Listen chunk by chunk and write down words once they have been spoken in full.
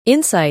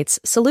Insights,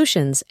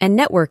 solutions, and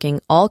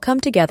networking all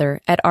come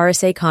together at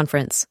RSA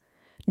Conference.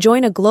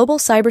 Join a global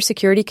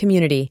cybersecurity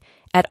community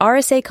at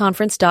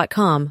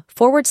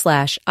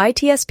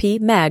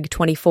rsaconference.com/ITSP Mag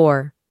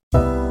 24.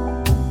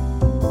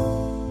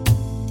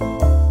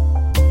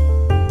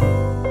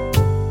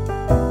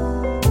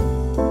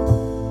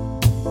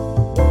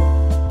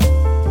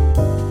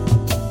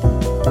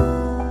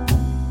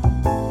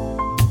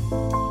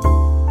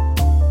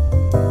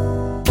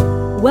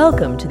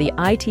 Welcome to the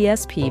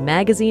ITSP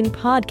Magazine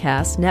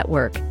Podcast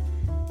Network.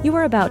 You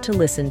are about to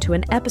listen to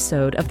an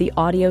episode of the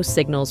Audio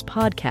Signals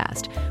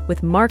podcast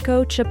with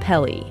Marco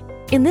Ciappelli.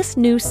 In this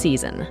new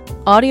season,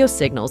 Audio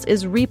Signals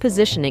is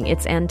repositioning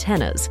its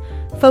antennas,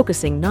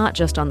 focusing not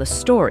just on the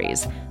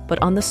stories,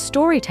 but on the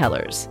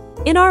storytellers.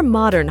 In our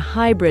modern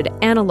hybrid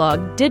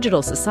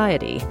analog-digital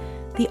society,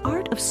 the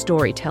art of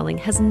storytelling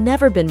has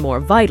never been more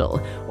vital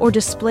or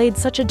displayed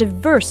such a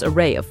diverse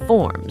array of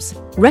forms.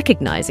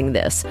 Recognizing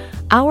this,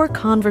 our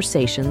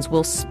conversations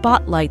will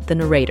spotlight the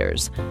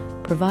narrators,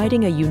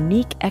 providing a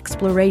unique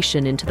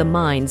exploration into the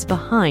minds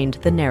behind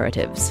the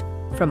narratives.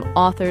 From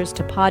authors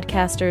to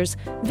podcasters,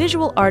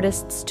 visual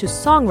artists to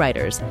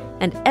songwriters,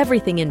 and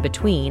everything in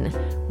between,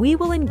 we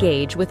will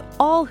engage with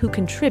all who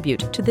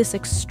contribute to this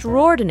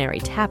extraordinary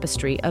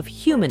tapestry of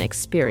human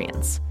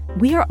experience.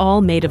 We are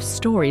all made of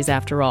stories,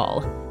 after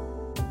all.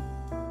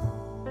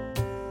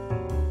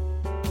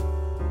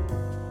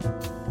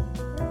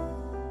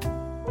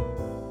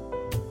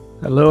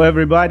 Hello,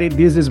 everybody.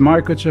 This is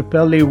Marco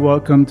Ciappelli.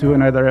 Welcome to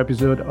another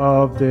episode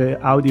of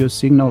the Audio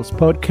Signals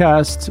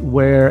podcast,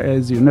 where,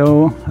 as you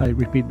know, I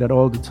repeat that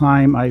all the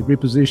time, I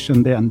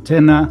reposition the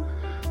antenna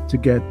to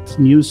get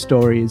new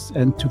stories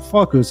and to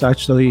focus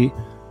actually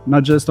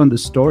not just on the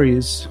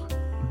stories,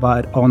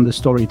 but on the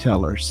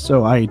storytellers.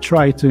 So I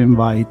try to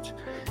invite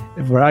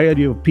a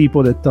variety of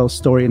people that tell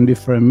story in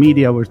different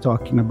media. We're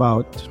talking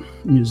about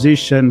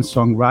musicians,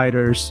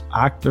 songwriters,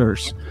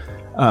 actors,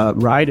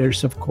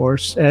 writers, of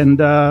course,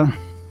 and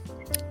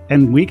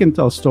we can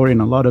tell story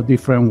in a lot of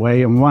different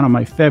ways. And one of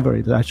my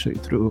favorites actually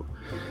through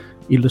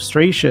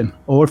illustration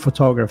or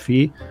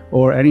photography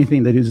or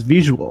anything that is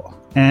visual.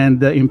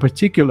 And in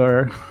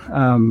particular,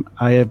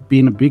 I have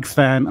been a big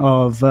fan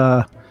of,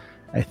 I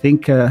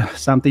think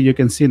something you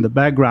can see in the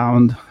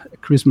background, a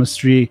Christmas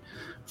tree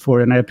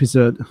for an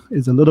episode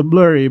is a little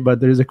blurry,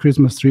 but there is a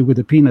Christmas tree with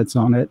the peanuts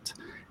on it.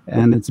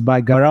 And it's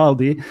by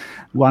Garaldi,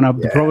 one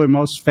of the probably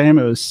most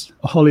famous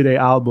holiday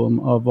album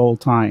of all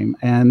time.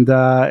 And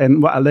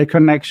the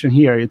connection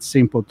here, it's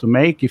simple to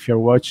make. If you're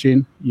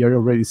watching, you're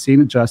already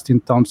seen it. Justin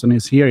Thompson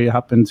is here. He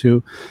happened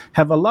to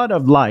have a lot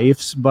of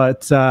lives,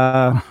 but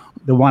the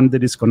one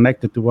that is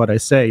connected to what I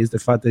say is the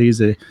fact that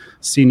he's a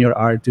senior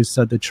artist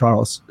at the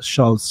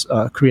Shultz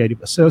Creative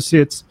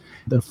Associates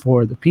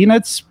for the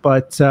Peanuts.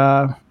 But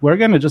we're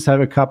going to just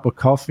have a cup of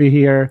coffee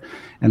here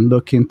and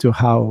look into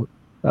how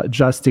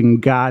Justin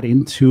got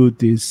into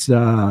this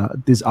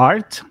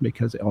art,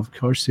 because of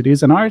course it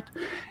is an art,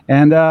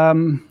 and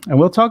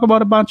we'll talk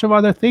about a bunch of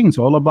other things,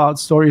 all about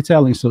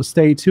storytelling. So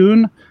stay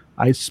tuned.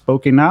 I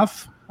spoke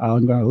enough.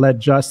 I'm going to let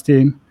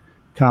Justin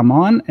come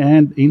on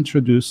and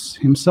introduce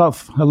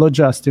himself. Hello,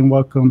 Justin.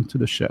 Welcome to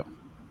the show.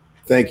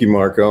 Thank you,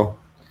 Marco.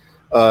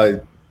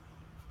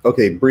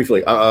 Okay,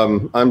 briefly,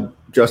 I'm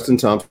Justin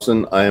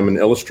Thompson. I am an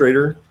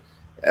illustrator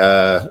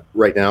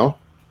right now.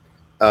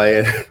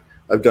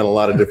 I've done a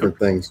lot of different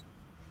things,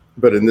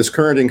 but in this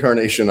current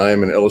incarnation, I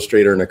am an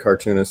illustrator and a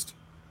cartoonist.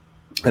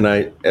 And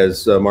I,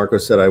 as Marco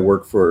said, I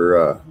work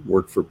for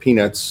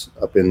Peanuts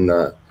up in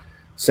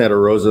Santa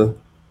Rosa,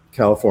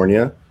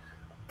 California.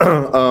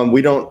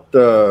 We don't.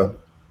 The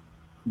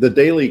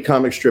daily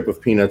comic strip of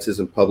Peanuts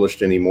isn't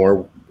published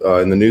anymore.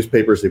 In the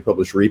newspapers, they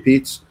publish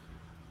repeats.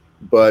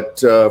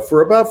 But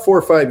for about 4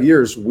 or 5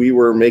 years, we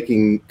were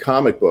making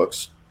comic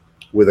books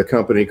with a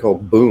company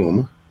called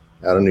Boom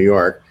out of New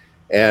York.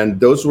 And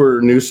those were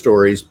news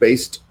stories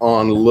based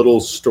on little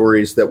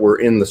stories that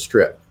were in the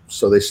strip.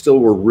 So they still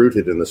were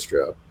rooted in the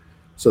strip.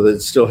 So that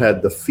it still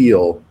had the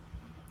feel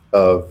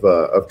of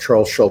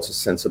Charles Schultz's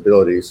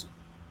sensibilities.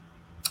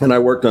 And I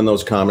worked on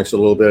those comics a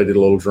little bit. I did a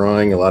little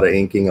drawing, a lot of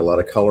inking, a lot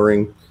of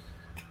coloring.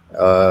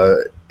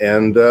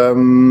 And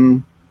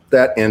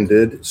that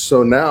ended.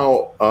 So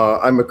now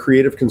I'm a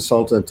creative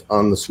consultant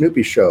on the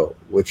Snoopy Show,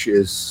 which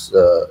is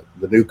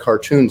the new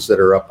cartoons that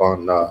are up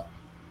on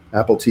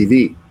Apple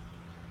TV.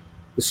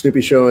 The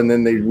Snoopy Show, and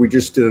then we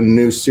just did a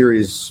new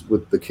series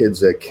with the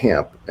kids at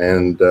camp,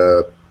 and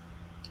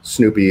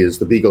Snoopy is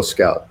the Beagle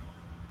Scout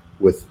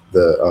with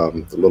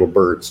the little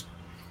birds.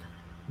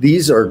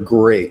 These are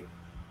great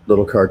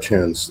little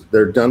cartoons.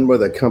 They're done by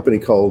a company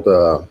called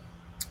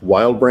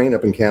Wild Brain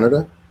up in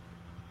Canada,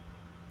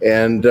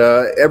 and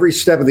every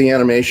step of the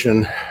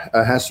animation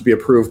has to be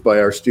approved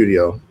by our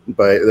studio.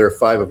 There are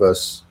 5 of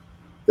us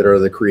that are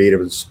the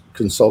creative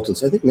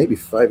consultants. I think maybe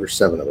 5 or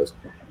 7 of us.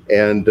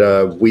 And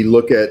we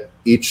look at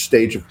each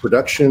stage of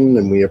production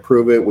and we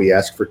approve it. We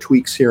ask for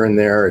tweaks here and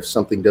there if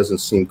something doesn't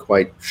seem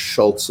quite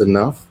Schultz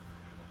enough.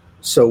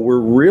 So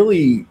we're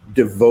really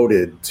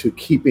devoted to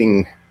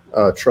keeping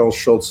Charles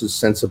Shultz's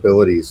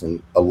sensibilities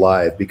and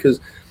alive, because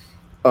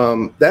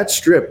that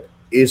strip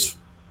is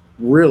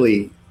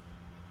really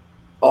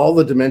all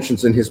the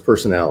dimensions in his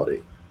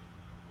personality,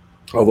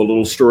 all the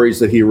little stories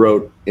that he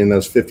wrote in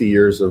those 50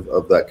 years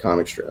of that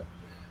comic strip.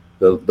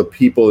 The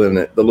people in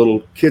it, the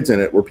little kids in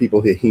it, were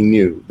people he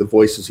knew, the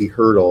voices he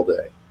heard all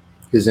day,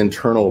 his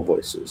internal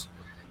voices.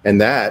 And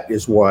that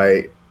is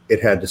why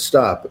it had to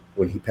stop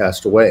when he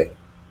passed away.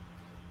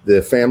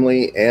 The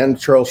family and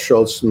Charles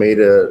Shultz made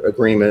an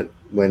agreement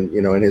when,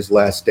 in his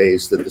last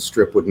days, that the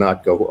strip would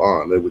not go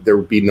on. There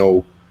would be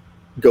no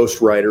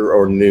ghostwriter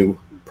or new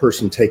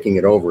person taking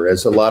it over,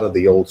 as a lot of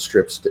the old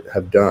strips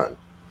have done.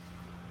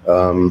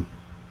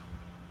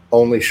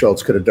 Only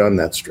Shultz could have done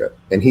that strip.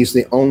 And he's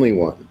the only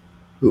one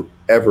who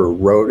ever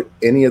wrote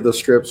any of the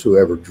strips, who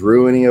ever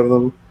drew any of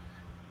them.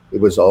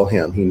 It was all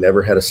him. He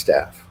never had a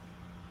staff.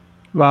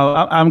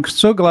 Well, I'm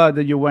so glad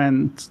that you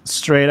went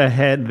straight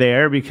ahead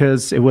there,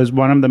 because it was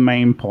one of the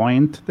main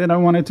points that I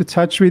wanted to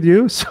touch with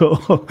you.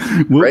 So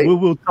we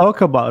will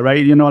talk about,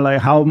 right?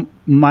 Like how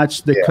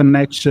much the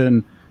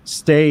connection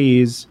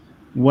stays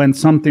when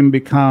something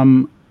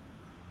become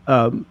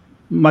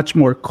much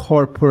more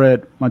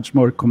corporate, much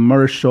more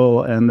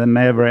commercial, and the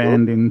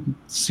never-ending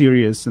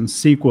series and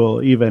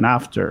sequel even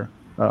after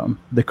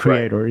the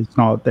creator is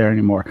not there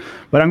anymore.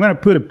 But I'm going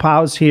to put a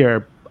pause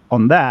here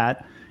on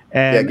that.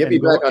 And get me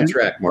back on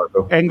track,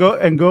 Marco. And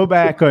go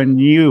back on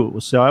you.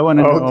 So I want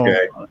to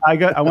know.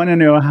 I want to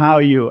know how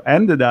you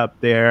ended up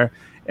there.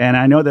 And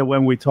I know that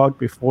when we talked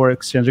before,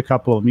 exchanged a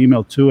couple of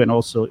emails too, and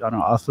also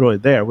I'll throw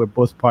it there. We're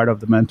both part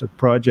of the Mentor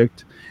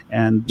Project,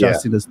 and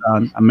Justin has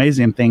done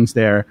amazing things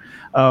there.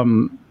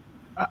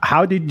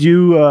 How did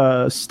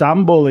you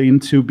stumble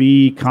into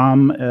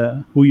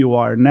become who you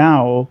are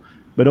now?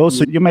 But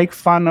also, you make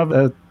fun of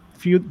a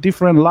few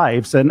different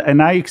lives,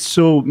 and I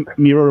so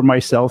mirror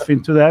myself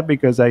into that,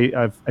 because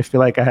I feel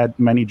like I had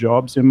many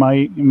jobs in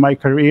my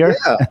career.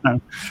 Yeah,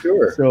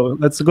 sure. So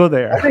let's go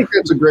there. I think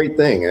that's a great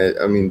thing.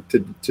 I mean,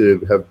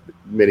 to have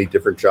many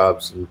different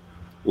jobs and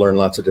learn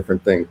lots of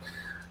different things.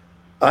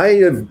 I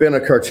have been a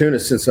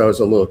cartoonist since I was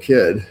a little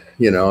kid.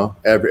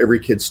 Every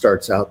kid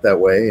starts out that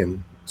way,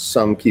 and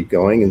some keep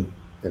going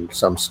and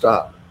some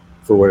stop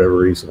for whatever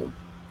reason.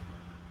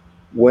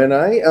 When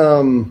I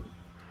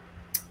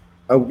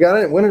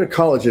went into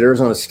college at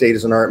Arizona State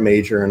as an art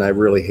major, and I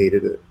really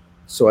hated it.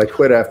 So I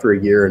quit after a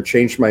year and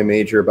changed my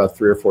major about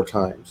 3 or 4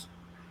 times.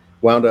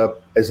 Wound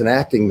up as an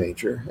acting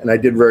major, and I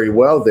did very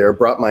well there.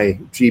 Brought my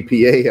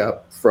GPA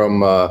up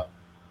from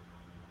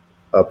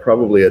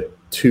probably a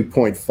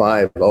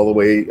 2.5 all the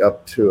way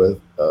up to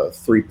a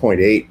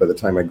 3.8 by the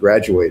time I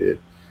graduated.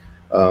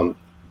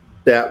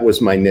 That was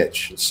my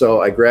niche.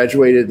 So I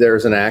graduated there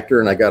as an actor,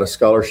 and I got a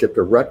scholarship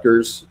to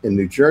Rutgers in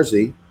New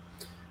Jersey,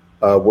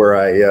 where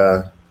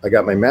I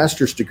got my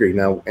master's degree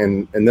now,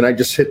 and then I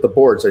just hit the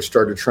boards. I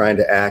started trying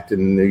to act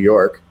in New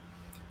York,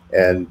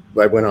 and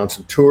I went on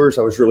some tours.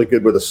 I was really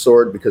good with a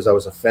sword because I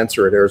was a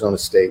fencer at Arizona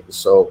State.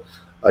 So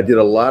I did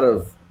a lot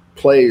of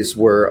plays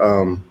where,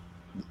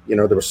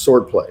 there was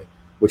sword play,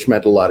 which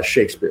meant a lot of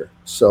Shakespeare.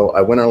 So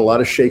I went on a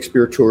lot of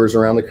Shakespeare tours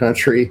around the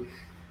country.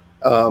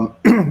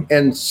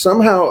 And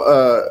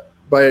somehow,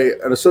 by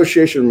an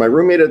association, my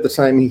roommate at the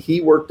time,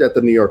 he worked at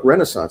the New York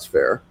Renaissance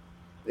Fair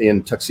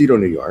in Tuxedo,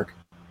 New York.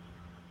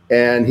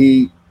 And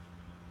he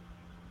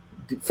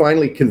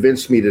finally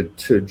convinced me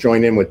to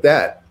join in with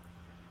that.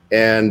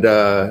 And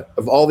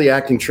of all the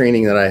acting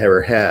training that I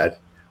ever had,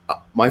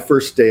 my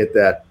first day at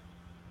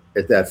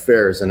that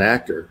fair as an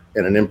actor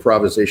and an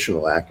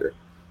improvisational actor,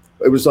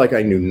 it was like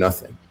I knew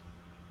nothing.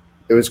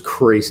 It was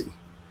crazy.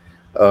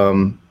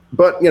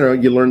 But,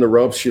 you learn the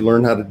ropes, you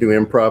learn how to do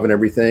improv and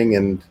everything.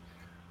 And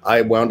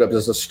I wound up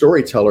as a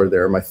storyteller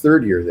there, my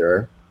 3rd year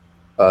there,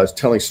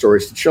 telling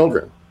stories to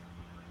children.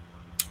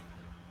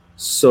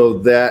 So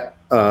that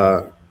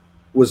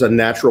was a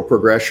natural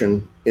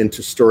progression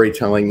into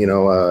storytelling,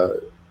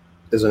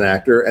 as an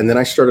actor. And then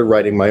I started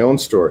writing my own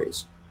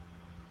stories.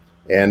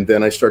 And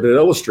then I started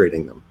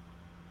illustrating them.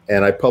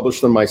 And I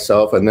published them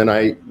myself. And then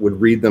I would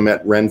read them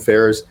at Ren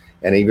fairs,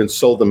 and even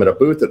sold them at a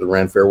booth at the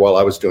Ren Fair while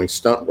I was doing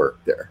stunt work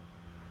there.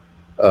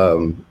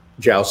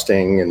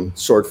 Jousting and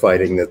sword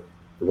fighting at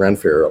the Ren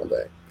Fair all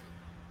day.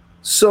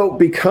 So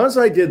because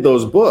I did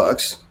those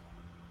books,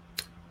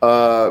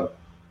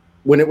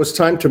 when it was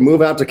time to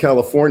move out to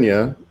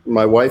California,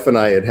 my wife and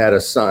I had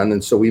a son,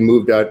 and so we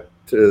moved out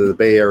to the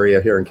Bay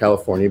Area here in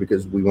California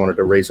because we wanted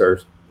to raise our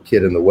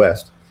kid in the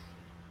West.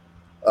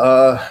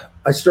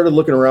 I started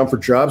looking around for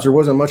jobs. There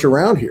wasn't much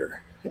around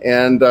here.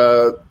 And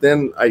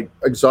then I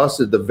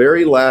exhausted the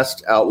very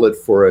last outlet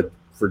for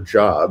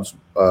jobs,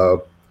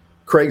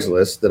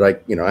 Craigslist, that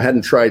I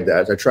hadn't tried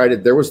that. I tried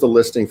it. There was the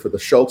listing for the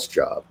Shultz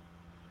job.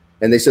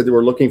 And they said they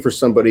were looking for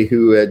somebody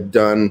who had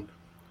done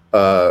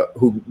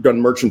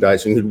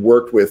merchandising, who'd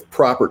worked with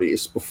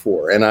properties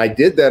before. And I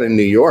did that in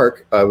New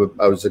York. I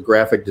was a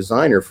graphic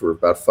designer for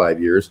about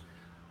 5 years,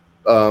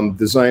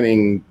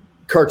 designing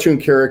cartoon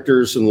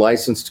characters and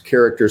licensed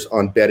characters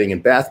on bedding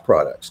and bath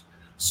products.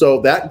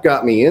 So that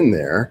got me in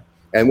there.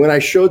 And when I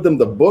showed them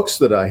the books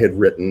that I had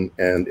written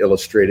and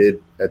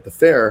illustrated at the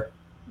fair,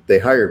 they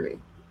hired me.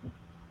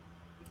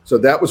 So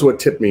that was what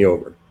tipped me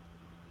over.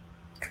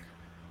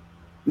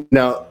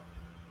 Now,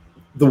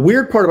 the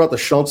weird part about the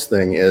Shultz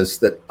thing is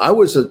that I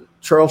was a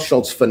Charles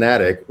Shultz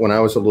fanatic when I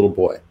was a little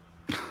boy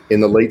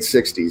in the late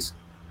 60s.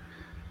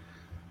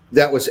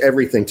 That was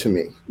everything to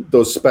me.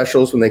 Those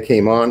specials, when they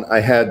came on, I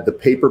had the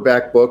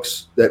paperback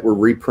books that were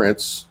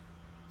reprints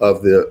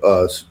of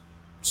the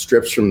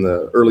strips from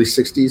the early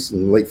 60s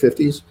and late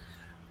 50s.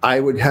 I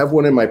would have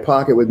one in my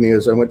pocket with me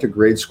as I went to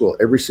grade school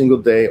every single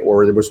day,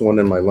 or there was one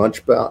in my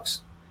lunchbox.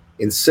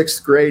 In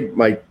 6th grade,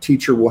 my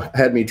teacher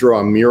had me draw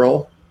a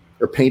mural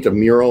or paint a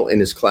mural in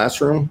his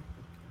classroom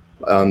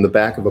on the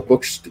back of a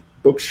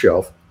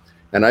bookshelf,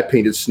 and I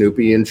painted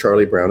Snoopy and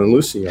Charlie Brown and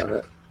Lucy on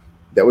it.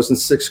 That was in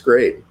 6th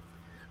grade.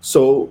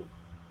 So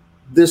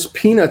this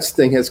Peanuts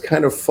thing has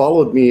kind of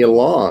followed me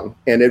along,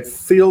 and it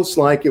feels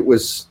like it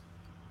was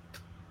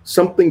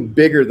something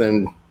bigger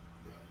than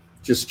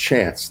just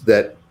chance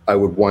that I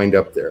would wind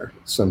up there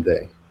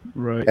someday.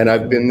 Right. And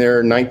I've been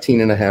there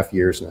 19 and a half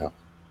years now.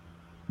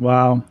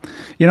 Wow.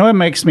 You know, it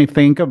makes me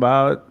think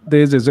about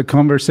this is a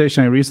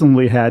conversation I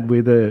recently had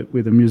with a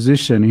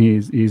musician.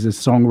 He's a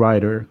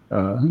songwriter,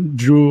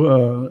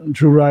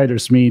 Drew Ryder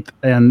Smith,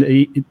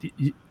 and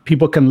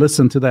people can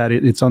listen to that.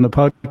 It's on the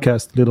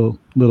podcast.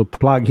 Little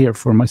plug here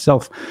for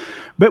myself.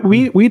 But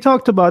we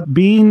talked about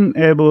being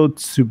able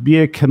to be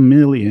a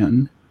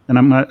chameleon, and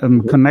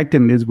I'm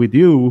connecting this with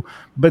you,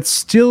 but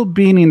still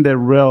being in the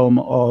realm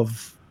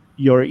of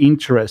your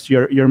interest,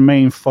 your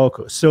main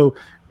focus. So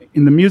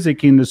in the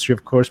music industry,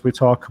 of course, we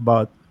talk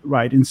about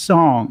writing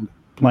song,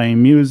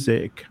 playing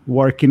music,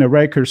 work in a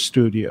record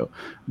studio,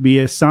 be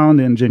a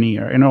sound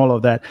engineer, and all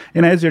of that.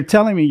 And as you're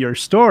telling me your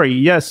story,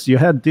 yes, you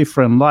had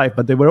different life,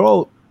 but they were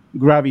all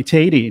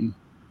gravitating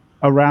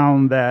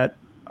around that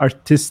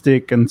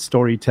artistic and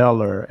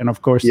storyteller, and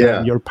of course,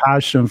 your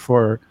passion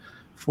for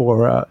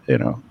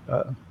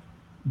the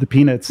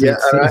Peanuts is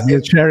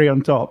the cherry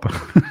on top.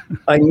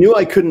 I knew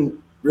I couldn't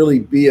really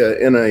be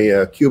in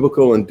a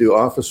cubicle and do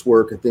office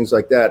work and things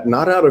like that,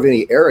 not out of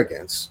any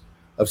arrogance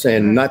of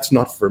saying that's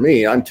not for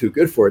me, I'm too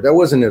good for it. That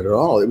wasn't it at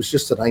all. It was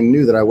just that I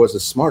knew that I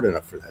wasn't smart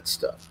enough for that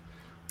stuff.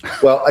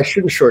 Well, I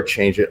shouldn't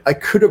shortchange it. I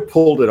could have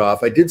pulled it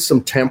off. I did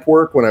some temp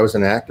work when I was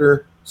an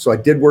actor, so I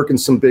did work in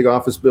some big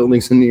office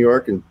buildings in New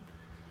York,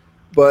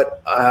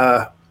 but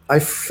I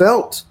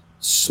felt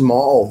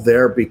small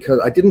there because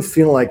I didn't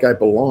feel like I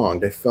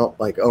belonged. I felt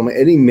like,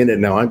 any minute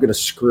now I'm going to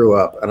screw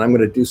up and I'm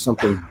going to do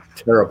something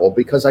terrible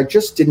because I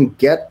just didn't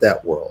get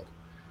that world,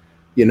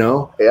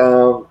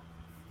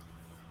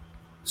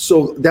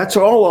 so that's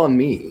all on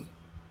me.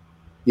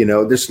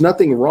 There's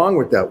nothing wrong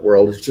with that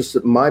world. It's just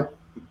that my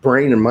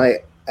brain and my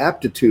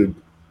aptitude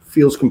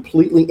feels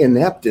completely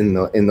inept in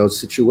those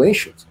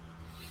situations.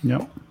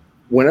 Yeah.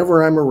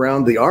 Whenever I'm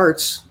around the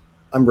arts,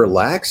 I'm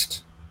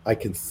relaxed. I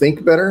can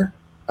think better.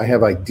 I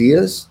have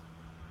ideas.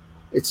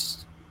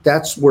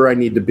 That's where I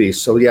need to be.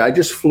 So yeah, I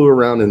just flew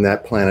around in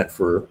that planet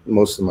for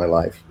most of my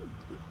life.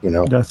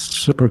 That's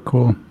super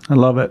cool. I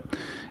love it.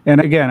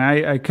 And again,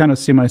 I kind of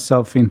see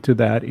myself into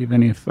that,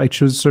 even if I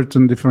choose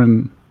certain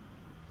different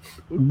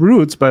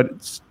routes, but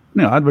it's,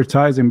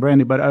 advertising,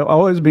 branding, but I've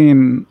always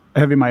been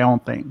having my own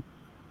thing,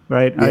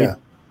 right? Yeah.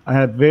 I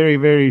had very,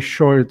 very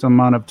short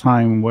amount of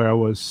time where I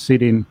was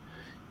sitting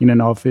in an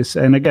office.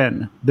 And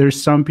again,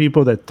 there's some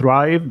people that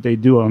thrive. They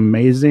do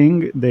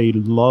amazing. They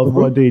love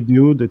what they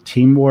do, the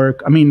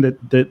teamwork. I mean,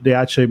 they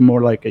actually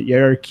more like a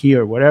hierarchy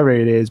or whatever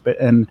it is.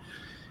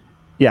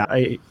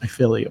 I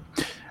feel you.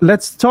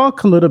 Let's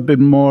talk a little bit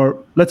more.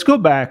 Let's go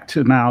back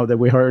to now that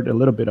we heard a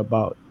little bit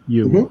about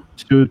you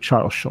to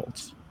Charles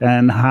Shultz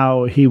and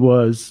how he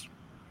was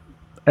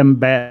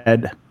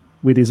embedded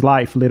with his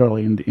life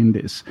literally in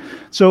this.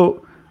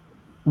 So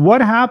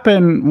what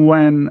happened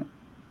when,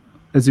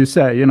 as you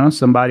say,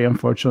 somebody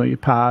unfortunately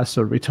passed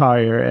or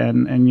retire,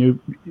 and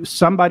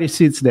somebody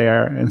sits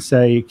there and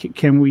say,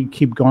 can we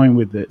keep going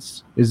with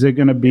this? Is it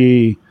going to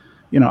be,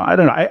 I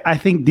don't know. I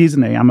think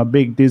Disney, I'm a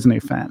big Disney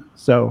fan.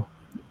 So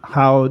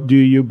how do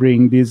you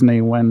bring Disney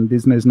when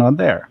Disney is not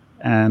there?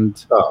 And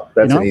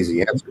that's an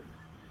easy answer.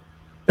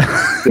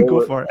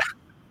 Go for it.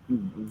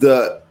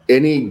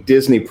 Any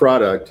Disney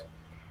product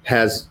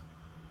has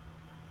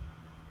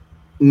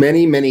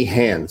many, many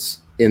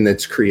hands in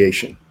its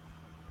creation.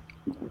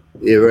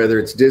 Whether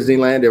it's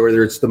Disneyland or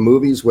whether it's the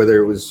movies,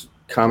 whether it was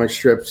comic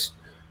strips,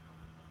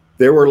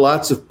 there were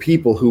lots of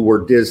people who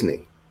were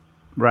Disney.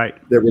 Right.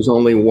 There was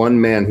only one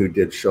man who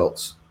did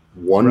Shultz.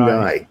 One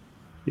guy.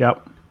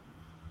 Yep.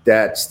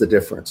 That's the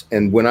difference.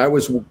 And when I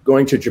was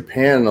going to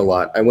Japan a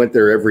lot, I went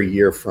there every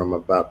year from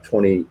about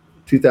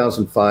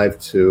 2005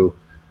 to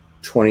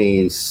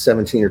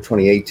 2017 or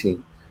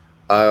 2018.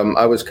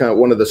 I was kind of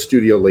one of the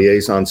studio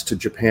liaisons to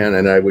Japan,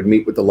 and I would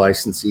meet with the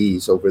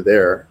licensees over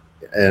there,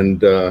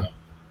 and a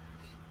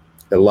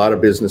lot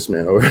of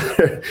businessmen over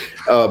there.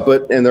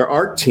 And their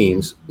art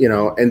teams,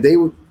 and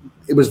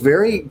it was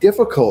very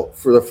difficult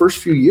for the first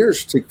few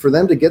years for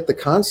them to get the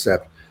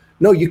concept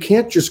No, you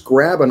can't just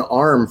grab an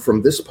arm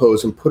from this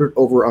pose and put it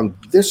over on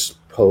this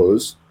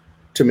pose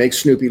to make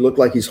Snoopy look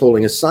like he's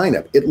holding a sign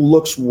up. It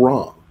looks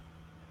wrong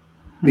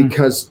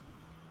because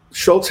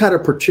Shultz had a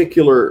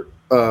particular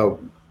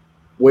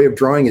way of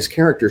drawing his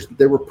characters.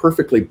 They were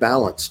perfectly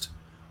balanced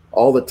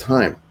all the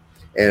time.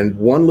 And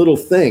one little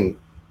thing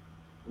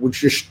would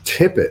just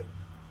tip it.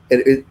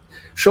 And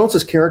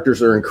Shultz's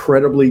characters are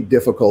incredibly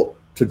difficult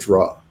to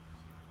draw.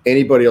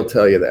 Anybody will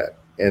tell you that.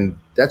 And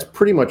that's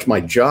pretty much my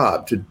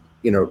job to,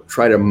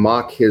 try to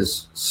mock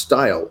his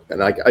style.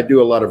 And I do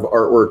a lot of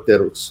artwork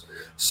that's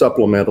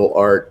supplemental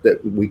art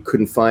that we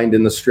couldn't find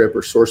in the strip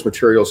or source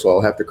material. So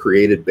I'll have to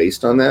create it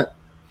based on that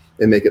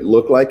and make it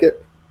look like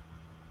it.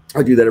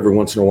 I do that every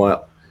once in a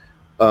while.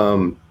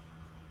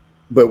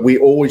 But we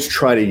always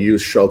try to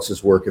use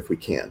Shultz's work if we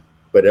can.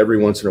 But every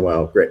once in a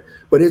while, great.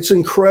 But it's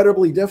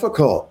incredibly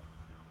difficult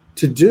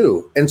to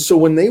do. And so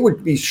when they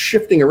would be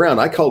shifting around,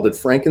 I called it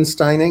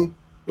Frankensteining,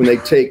 when they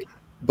take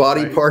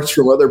body parts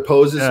from other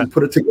poses and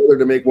put it together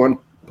to make one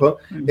pose.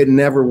 It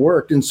never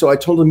worked. And so I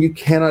told them, you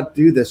cannot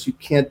do this. You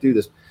can't do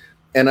this.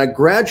 And I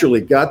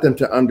gradually got them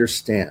to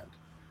understand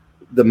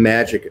the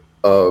magic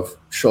of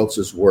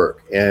Shultz's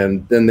work.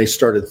 And then they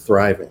started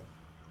thriving.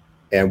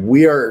 And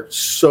we are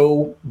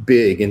so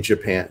big in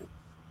Japan.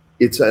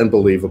 It's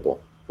unbelievable.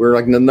 We're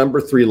like the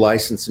number 3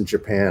 license in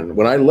Japan.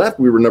 When I left,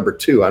 we were number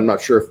 2. I'm not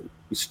sure if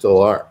we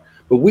still are.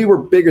 But we were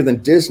bigger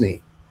than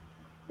Disney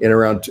in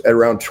around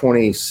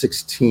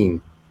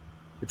 2016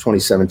 or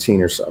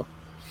 2017 or so.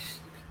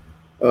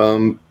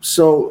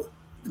 So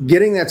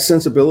getting that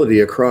sensibility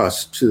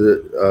across to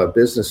the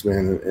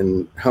businessman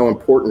and how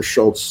important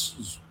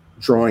Shultz's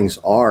drawings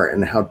are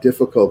and how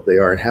difficult they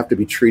are and have to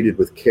be treated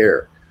with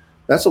care.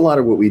 That's a lot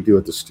of what we do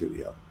at the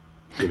studio.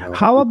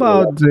 How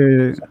about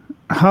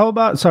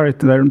sorry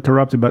to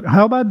interrupt you, but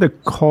how about the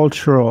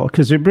cultural,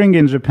 because you bring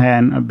in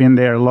Japan, I've been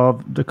there,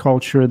 love the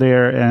culture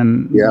there,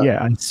 and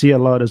I see a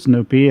lot of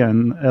Snoopy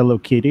and Hello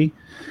Kitty,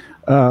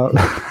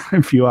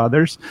 a few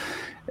others,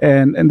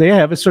 and they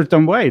have a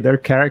certain way. Their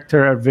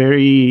character are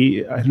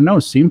very, I don't know,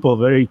 simple,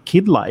 very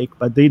kid-like,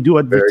 but they do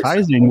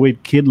advertising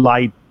with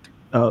kid-like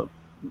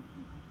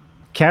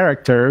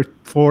character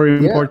for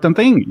important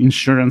thing,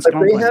 insurance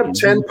companies. They have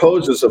 10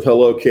 poses of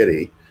Hello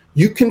Kitty.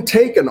 You can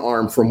take an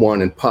arm from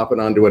one and pop it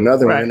onto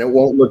another one, and it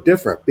won't look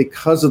different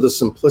because of the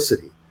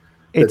simplicity.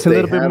 It's a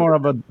little bit more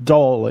of a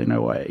doll in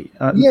a way.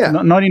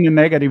 Not in a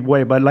negative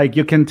way, but like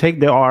you can take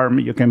the arm,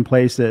 you can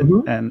place it,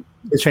 and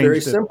it's change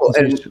very simple.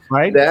 Position,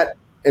 right? That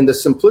and the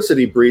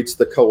simplicity breeds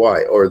the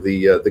kawaii or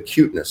the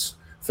cuteness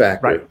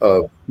factor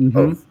of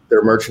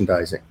their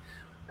merchandising.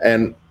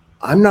 And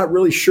I'm not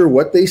really sure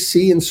what they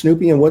see in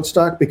Snoopy and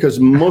Woodstock because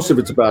most of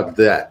it's about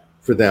that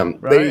for them.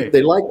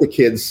 They like the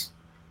kids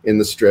in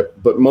the strip,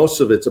 but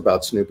most of it's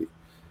about Snoopy.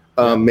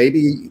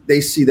 Maybe they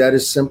see that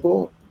as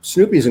simple.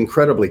 Snoopy is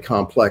incredibly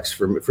complex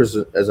for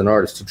as an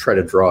artist to try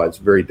to draw. It's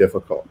very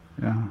difficult.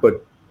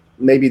 But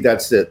maybe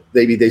that's it.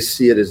 Maybe they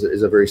see it as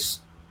a very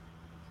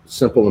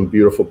simple and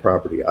beautiful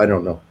property. I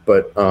don't know.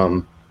 But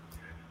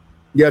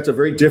it's a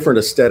very different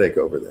aesthetic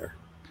over there.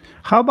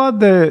 How about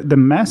the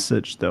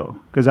message, though?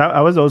 Because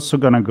I was also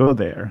going to go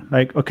there.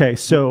 Like, okay,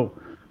 so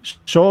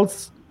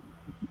Shultz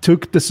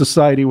took the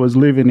society was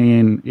living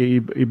in. He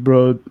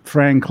brought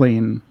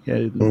Franklin,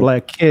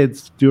 black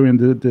kids during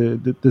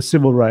the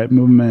civil rights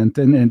movement,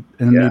 and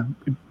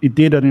he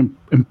did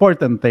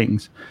important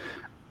things.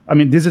 I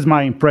mean, this is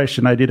my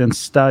impression. I didn't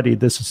study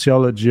the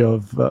sociology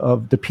of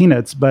the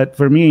Peanuts, but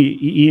for me,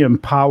 he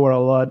empowered a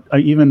lot,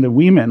 even the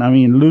women. I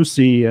mean,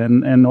 Lucy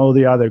and all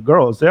the other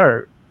girls.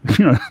 They're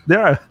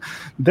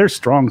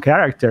strong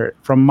character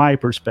from my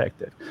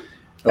perspective.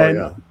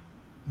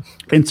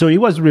 And so he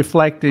was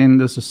reflecting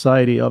the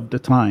society of the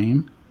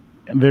time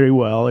very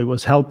well. He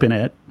was helping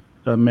it,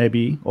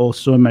 maybe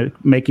also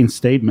making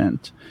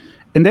statement.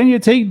 And then you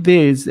take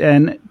this,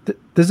 and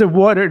does it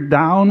water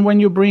down when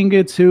you bring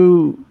it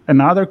to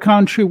another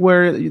country?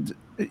 Where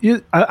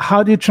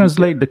how do you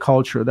translate the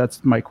culture?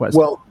 That's my question.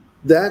 Well,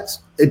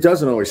 it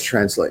doesn't always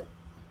translate.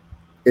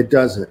 It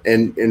doesn't.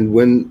 And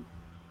when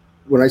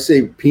I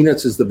say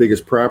Peanuts is the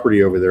biggest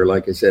property over there,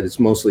 like I said, it's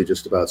mostly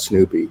just about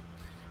Snoopy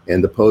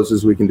and the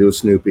poses we can do with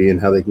Snoopy and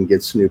how they can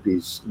get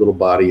Snoopy's little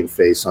body and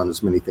face on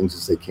as many things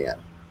as they can.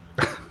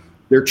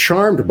 They're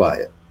charmed by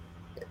it.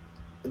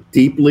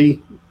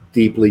 Deeply,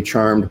 deeply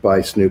charmed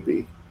by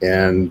Snoopy.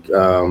 And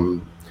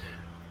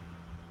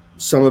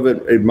some of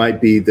it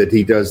might be that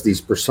he does these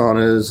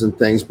personas and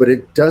things, but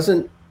it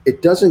doesn't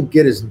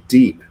get as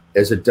deep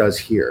as it does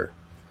here.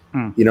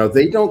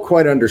 They don't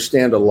quite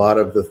understand a lot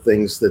of the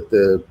things that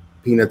the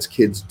Peanuts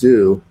kids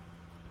do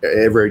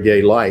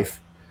everyday life,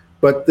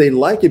 but they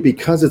like it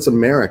because it's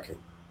American.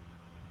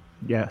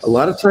 Yes. A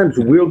lot of times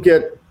we'll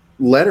get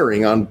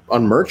lettering on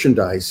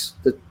merchandise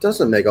that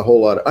doesn't make a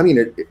whole lot of, I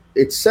mean,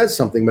 it says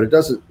something, but it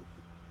doesn't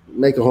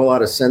make a whole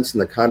lot of sense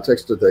in the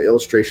context of the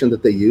illustration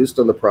that they used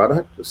on the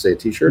product, let's say a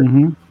t-shirt.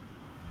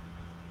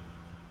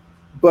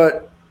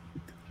 But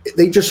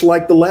they just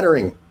like the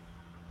lettering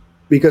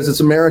because it's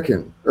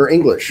American or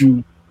English,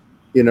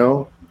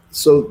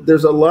 So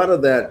there's a lot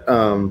of that.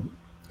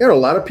 A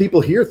lot of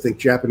people here think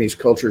Japanese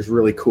culture is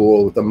really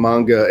cool with the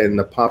manga and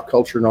the pop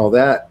culture and all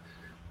that.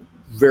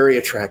 Very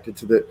attracted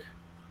to that.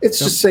 It's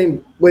the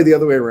same way the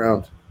other way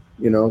around.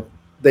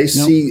 They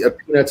see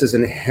Peanuts as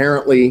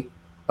inherently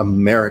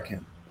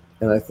American.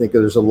 And I think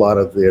there's a lot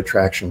of the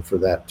attraction for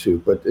that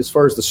too. But as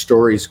far as the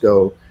stories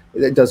go,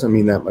 it doesn't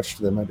mean that much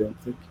to them, I don't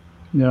think.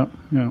 Yeah.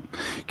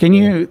 Can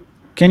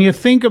you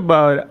think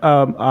about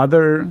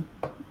other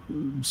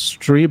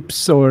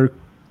strips or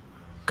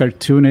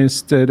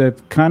cartoonists that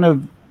have kind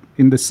of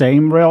in the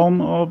same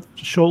realm of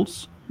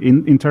Shultz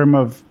in terms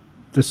of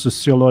the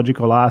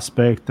sociological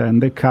aspect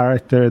and the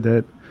character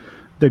that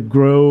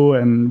grow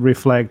and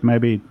reflect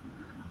maybe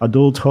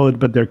adulthood,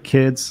 but they're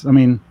kids? I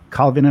mean,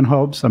 Calvin and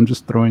Hobbes, I'm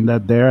just throwing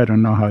that there. I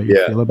don't know how you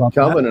feel about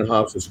Calvin that. and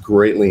Hobbes was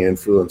greatly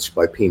influenced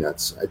by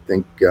Peanuts. I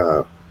think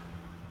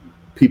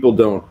people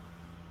don't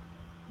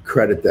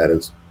credit that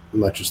as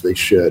much as they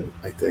should,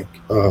 I think.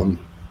 But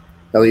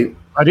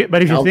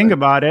if you think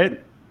about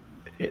it,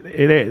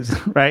 it is,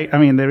 right? I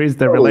mean, there is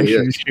the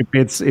relationship.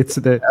 It's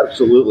the...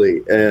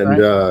 Absolutely.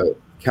 And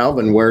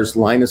Calvin wears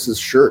Linus's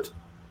shirt.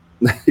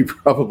 He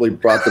probably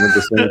brought them at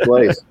the same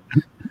place.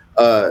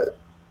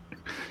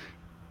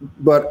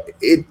 But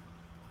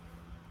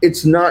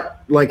it's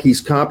not like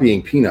he's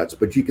copying Peanuts,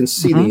 but you can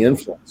see the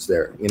influence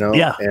there, he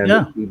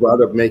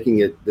wound up making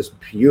it this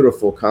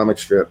beautiful comic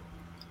strip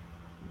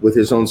with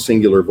his own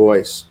singular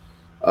voice.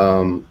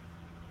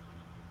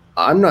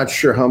 I'm not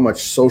sure how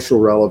much social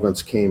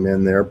relevance came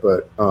in there,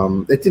 but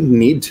it didn't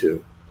need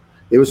to.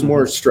 It was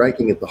more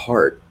striking at the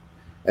heart.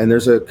 And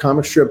there's a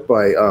comic strip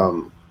by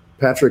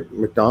Patrick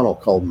McDonnell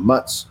called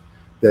Mutts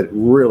that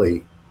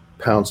really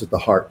pounds at the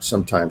heart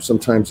sometimes.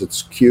 Sometimes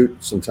it's cute,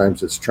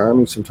 sometimes it's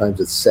charming,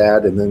 sometimes it's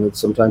sad, and then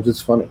sometimes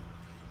it's funny.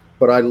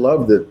 But I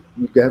love that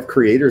you have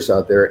creators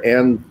out there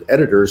and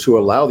editors who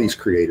allow these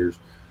creators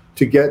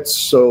to get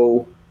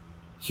so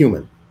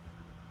human,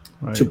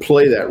 to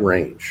play that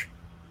range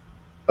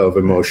of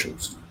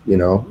emotions,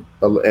 And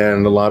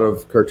a lot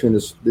of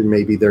cartoonists,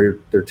 maybe they're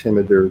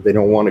timid or they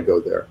don't want to go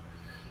there.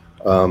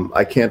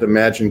 I can't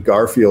imagine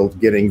Garfield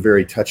getting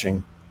very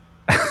touching,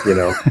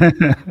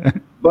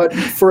 But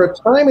for a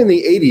time in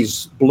the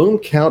 80s, Bloom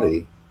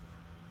County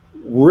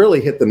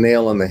really hit the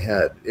nail on the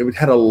head. It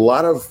had a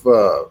lot of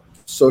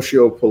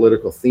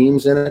socio-political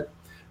themes in it,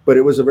 but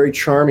it was a very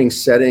charming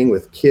setting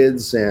with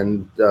kids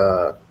and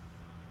a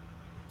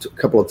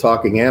couple of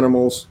talking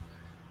animals.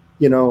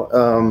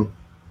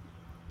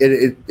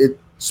 It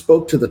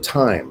spoke to the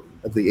time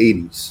of the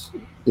 80s,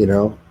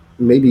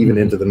 maybe even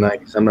into the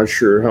 90s. I'm not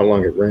sure how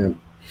long it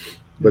ran,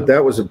 but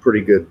that was a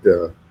pretty good,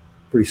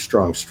 pretty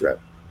strong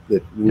strip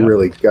that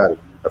really got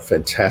a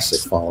fantastic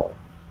following.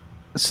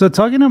 So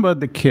talking about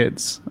the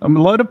kids, a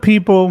lot of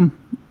people,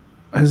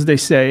 as they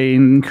say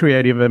in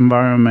creative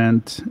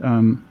environment,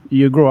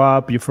 you grow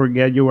up, you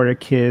forget you were a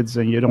kid,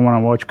 and you don't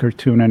want to watch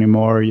cartoon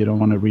anymore. You don't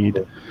want to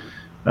read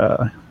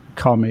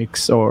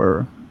comics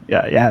or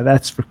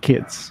that's for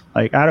kids.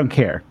 Like, I don't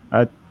care.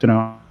 I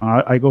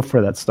go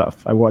for that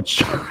stuff. I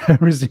watch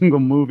every single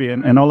movie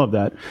and all of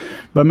that.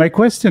 But my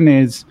question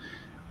is,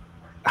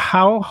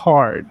 how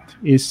hard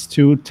is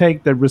to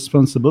take the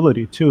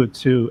responsibility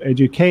to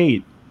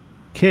educate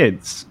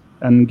kids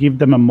and give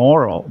them a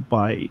moral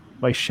by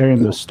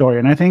sharing the story?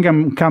 And I think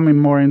I'm coming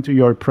more into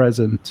your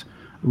present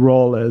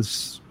role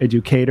as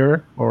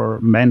educator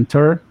or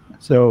mentor.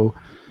 So,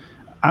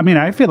 I mean,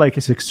 I feel like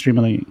it's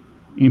extremely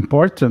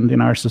important in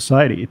our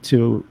society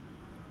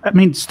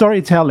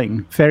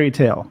storytelling, fairy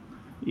tale,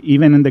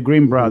 even in the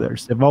Grimm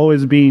brothers, they've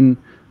always been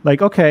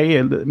like,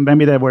 okay,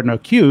 maybe they were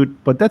not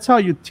cute, but that's how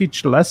you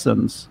teach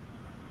lessons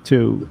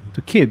to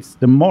kids.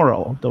 The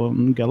moral: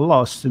 don't get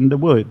lost in the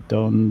wood,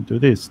 don't do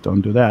this,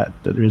 don't do that.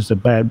 There is a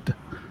bad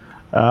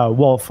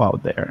wolf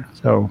out there.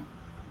 So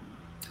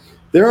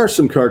there are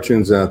some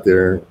cartoons out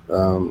there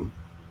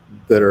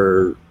that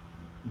are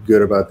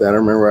good about that. I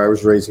remember I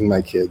was raising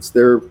my kids.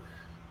 They're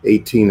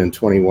 18 and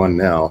 21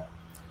 now,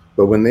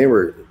 but when they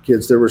were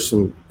kids, there were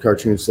some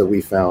cartoons that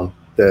we found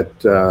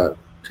that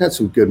had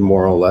some good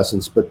moral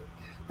lessons, but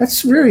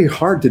that's very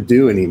hard to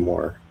do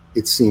anymore.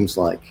 It seems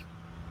like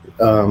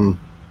the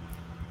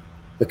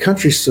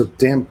country's so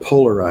damn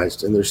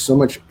polarized and there's so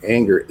much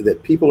anger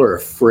that people are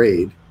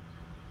afraid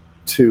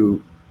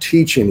to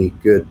teach any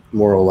good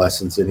moral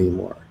lessons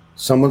anymore.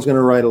 Someone's going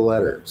to write a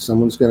letter.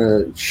 Someone's going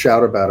to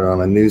shout about it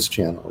on a news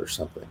channel or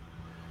something.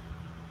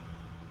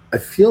 I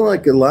feel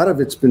like a lot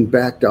of it's been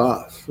backed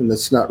off, and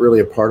that's not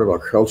really a part of our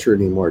culture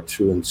anymore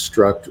to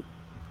instruct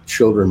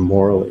children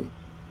morally.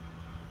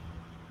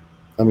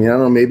 I mean, I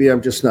don't know, maybe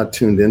I'm just not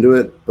tuned into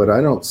it, but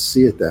I don't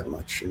see it that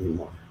much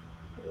anymore.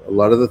 A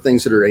lot of the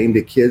things that are aimed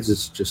at kids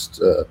is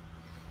just,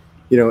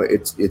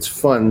 it's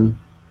fun.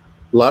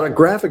 A lot of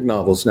graphic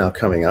novels now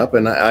coming up,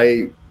 and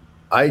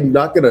I'm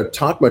not going to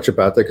talk much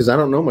about that because I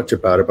don't know much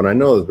about it, but I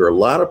know that there are a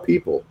lot of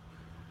people,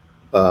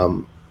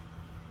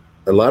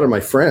 a lot of my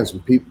friends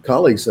and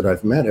colleagues that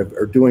I've met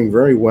are doing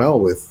very well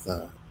with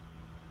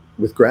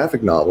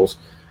graphic novels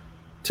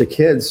to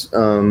kids.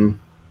 And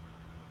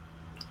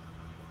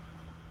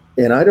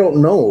And I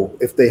don't know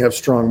if they have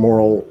strong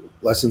moral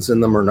lessons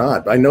in them or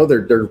not. I know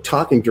they're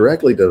talking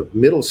directly to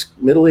middle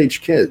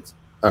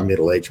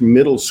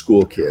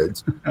school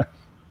kids.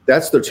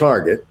 That's their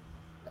target.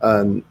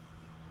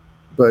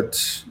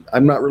 But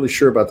I'm not really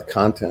sure about the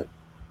content.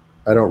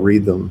 I don't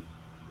read them,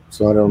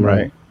 so I don't know.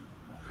 Right.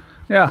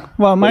 Yeah.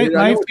 Well, my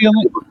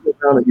feeling.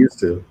 It used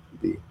to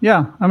be.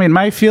 Yeah. I mean,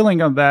 my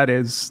feeling of that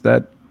is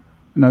that,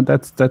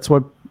 that's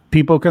what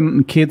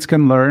kids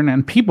can learn,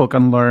 and people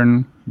can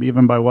learn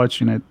even by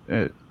watching it,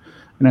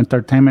 an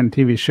entertainment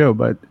TV show.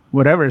 But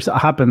whatever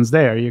happens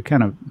there, you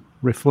kind of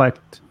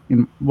reflect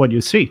in what you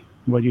see,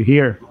 what you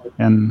hear,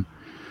 and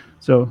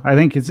so I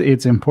think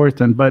it's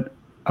important. But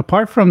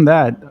apart from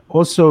that,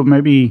 also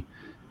maybe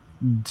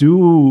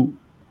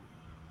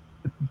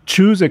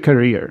choose a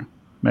career,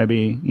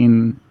 maybe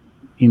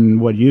in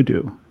what you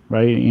do,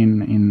 right?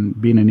 In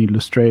being an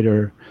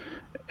illustrator.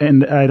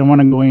 And I don't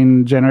want to go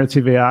in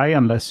generative AI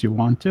unless you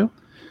want to.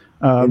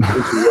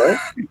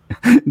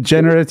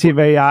 Generative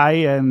AI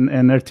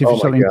and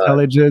artificial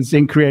intelligence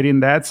in creating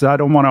that. So I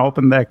don't want to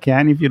open that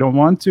can if you don't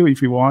want to.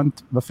 If you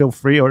want, but feel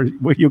free, or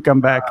you come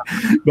back.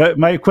 But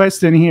my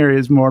question here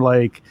is more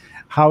like,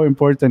 how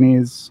important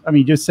is, I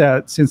mean, you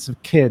said since a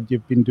kid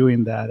you've been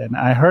doing that. And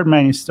I heard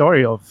many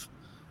stories of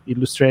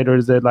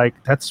illustrators that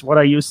that's what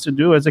I used to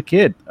do as a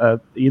kid.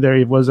 Either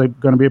it was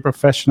going to be a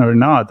profession or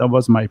not. That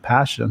was my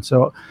passion.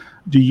 So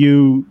do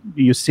you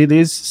see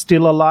this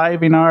still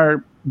alive in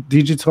our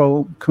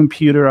digital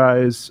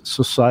computerized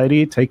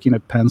society, taking a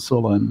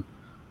pencil and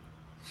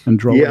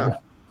drawing?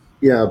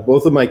 Yeah.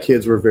 Both of my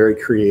kids were very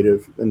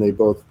creative, and they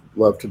both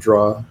love to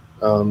draw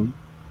and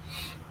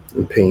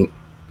paint.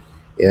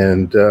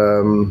 And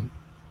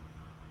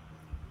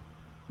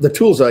the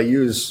tools I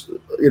use,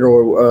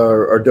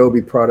 are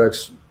Adobe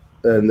products,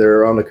 and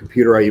they're on the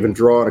computer. I even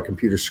draw on a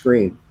computer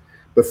screen.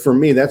 But for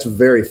me, that's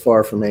very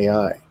far from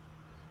AI.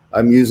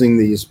 I'm using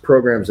these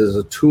programs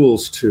as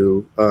tools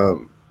to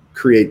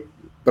create,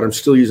 but I'm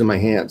still using my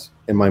hands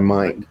and my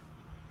mind.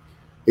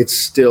 It's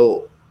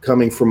still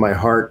coming from my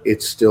heart.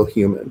 It's still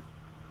human.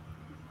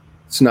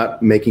 It's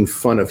not making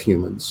fun of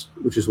humans,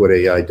 which is what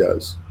AI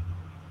does.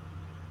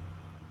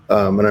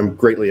 And I'm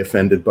greatly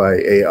offended by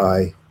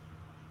AI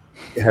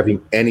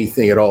having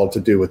anything at all to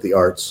do with the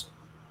arts.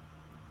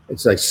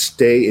 It's like,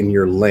 stay in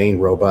your lane,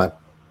 robot.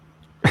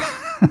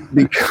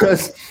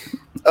 Because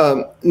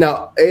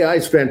now AI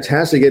is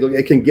fantastic.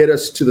 It can get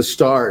us to the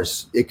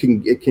stars. It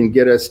can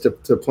get us to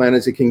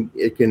planets. It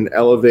can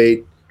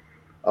elevate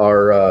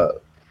our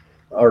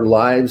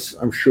lives.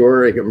 I'm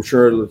sure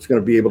it's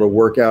going to be able to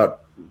work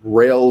out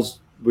rails.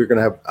 We're going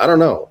to have, I don't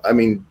know. I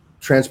mean,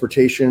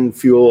 transportation,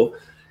 fuel.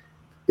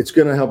 It's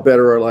going to help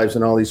better our lives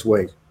in all these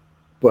ways.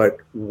 But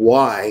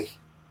why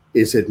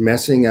is it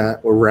messing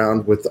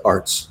around with the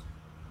arts?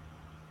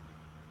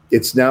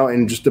 It's now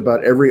in just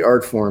about every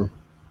art form,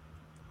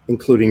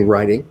 including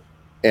writing.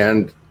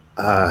 And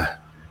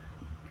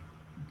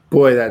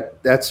boy,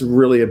 that's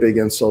really a big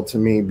insult to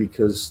me,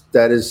 because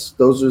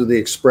those are the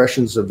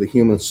expressions of the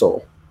human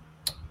soul.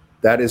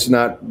 That is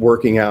not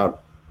working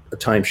out a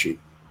timesheet,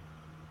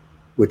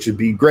 which would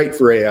be great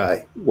for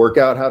AI. Work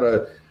out how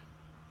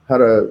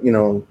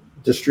to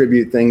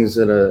distribute things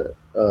in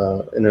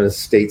an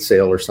estate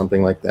sale or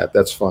something like that.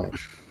 That's fine.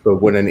 But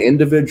when an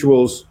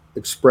individual's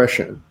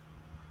expression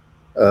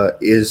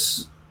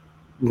is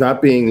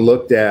not being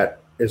looked at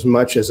as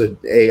much as an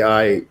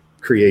AI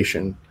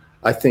creation,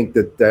 I think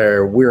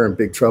that we're in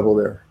big trouble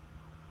there.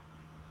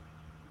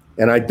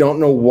 And I don't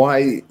know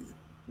why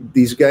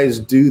these guys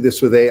do this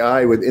with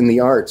AI within the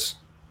arts.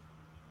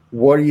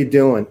 What are you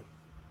doing?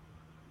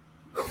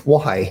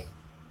 Why?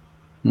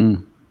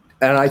 And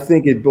I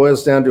think it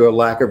boils down to a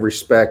lack of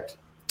respect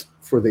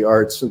for the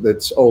arts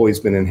that's always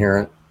been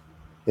inherent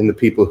in the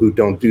people who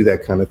don't do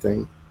that kind of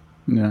thing.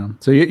 Yeah.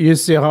 So you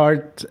see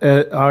art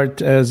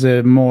as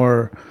a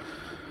more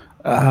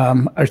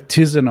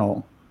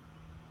artisanal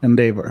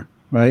endeavor,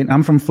 right?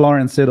 I'm from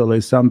Florence, Italy,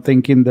 so I'm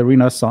thinking the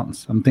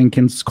Renaissance. I'm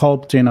thinking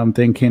sculpting. I'm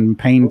thinking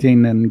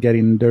painting and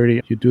getting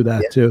dirty. You do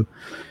that too.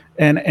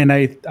 And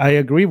I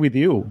agree with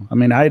you. I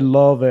mean, I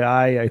love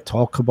AI. I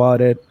talk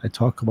about it. I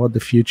talk about the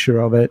future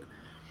of it.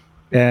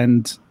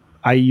 And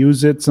I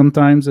use it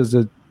sometimes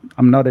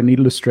I'm not an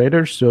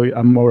illustrator, so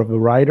I'm more of a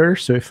writer.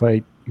 So if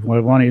I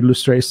want to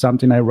illustrate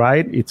something I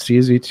write, it's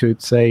easy to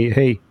say,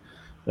 hey,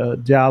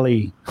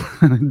 Dali,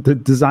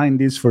 design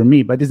this for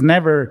me. But it's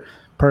never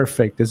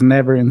perfect. It's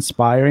never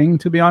inspiring,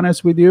 to be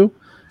honest with you.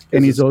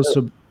 And it's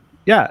also,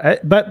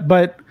 but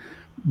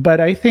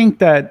I think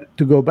that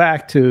to go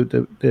back to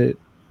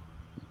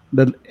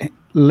the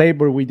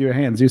labor with your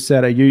hands, you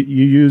said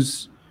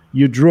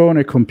you draw on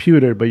a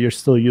computer, but you're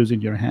still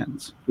using your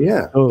hands.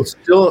 Yeah, it's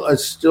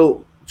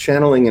still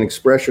channeling an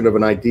expression of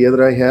an idea that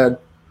I had,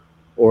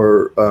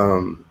 or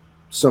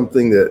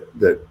something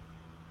that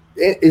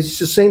it's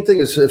the same thing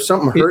as if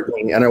something hurt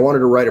me and I wanted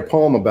to write a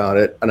poem about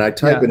it, and I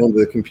type it into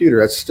the computer.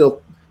 That's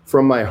still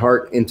from my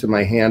heart into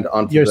my hand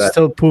onto You're that.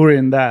 Still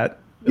pouring that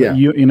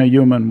in a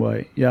human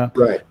way. Yeah.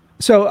 Right.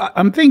 So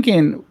I'm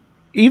thinking,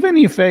 even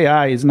if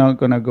AI is not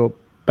going to go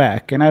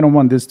back, and I don't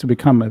want this to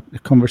become a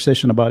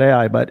conversation about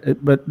AI, but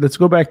let's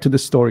go back to the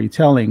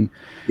storytelling.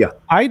 Yeah.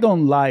 I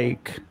don't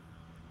like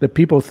that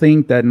people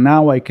think that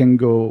now I can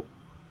go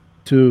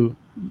to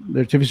the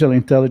artificial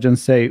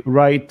intelligence, say,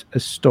 write a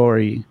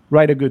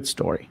good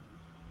story.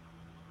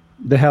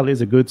 The hell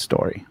is a good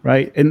story,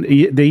 right? And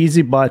the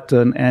easy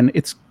button, and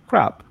it's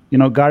crap.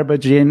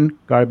 Garbage in,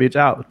 garbage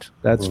out.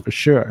 That's for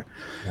sure.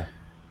 Yeah.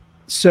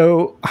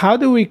 So how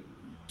do we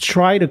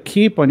try to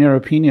keep, on your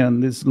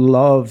opinion, this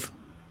love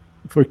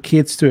for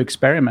kids to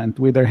experiment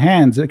with their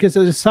hands? Because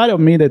there's a side of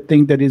me that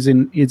think that is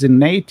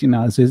innate in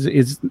us.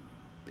 It's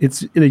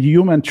a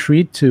human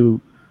treat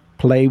to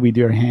play with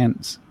your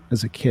hands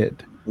as a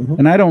kid. Mm-hmm.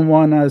 And I don't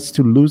want us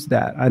to lose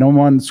that. I don't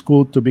want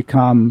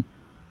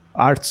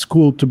art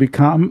school to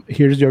become,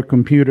 here's your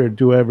computer,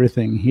 do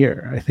everything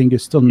here. I think you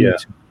still need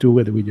to do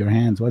it with your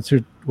hands. What's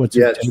your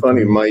it's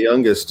funny. My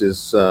youngest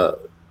is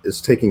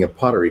taking a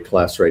pottery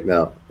class right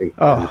now.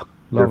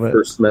 Love it.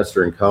 First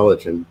semester in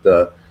college, and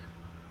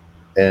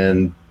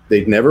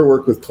they'd never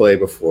worked with clay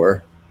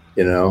before,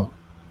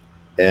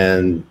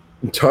 and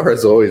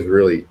Tara's always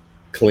really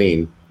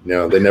clean.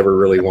 They never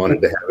really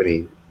wanted to have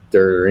any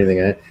dirt or anything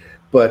in it.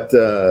 But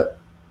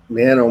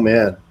man, oh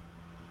man,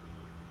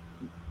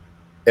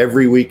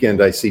 every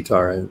weekend I see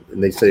Tara,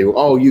 and they say,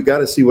 "Oh, you got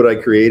to see what I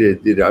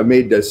created. I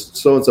made this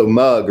so-and-so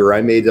mug, or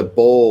I made a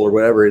bowl, or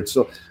whatever." It's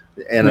so,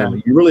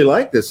 and you really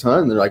like this, huh?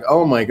 And they're like,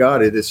 "Oh my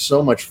God, it is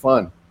so much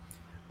fun."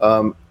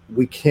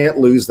 We can't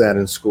lose that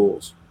in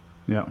schools.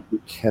 Yeah, we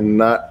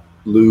cannot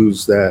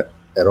lose that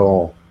at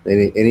all.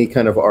 Any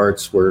kind of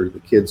arts where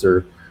the kids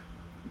are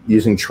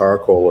using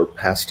charcoal or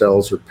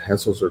pastels or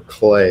pencils or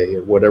clay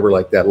or whatever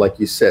like that. Like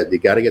you said, they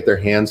got to get their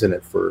hands in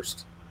it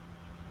first.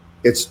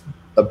 It's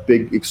a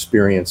big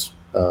experience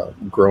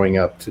growing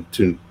up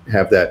to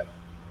have that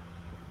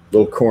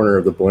little corner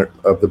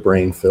of the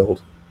brain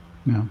filled.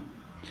 Yeah,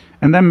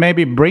 and then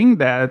maybe bring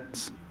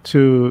that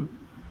to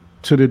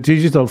the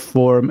digital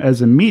form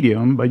as a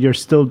medium, but you're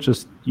still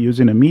just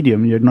using a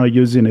medium. You're not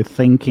using a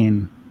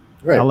thinking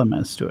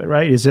elements to it,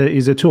 right? Is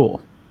a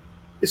tool.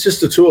 It's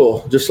just a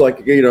tool, just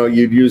like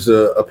you'd use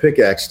a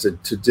pickaxe to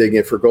dig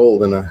in for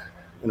gold in a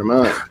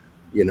mine.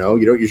 You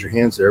don't use your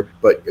hands there,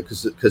 but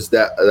because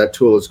that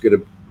tool is going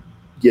to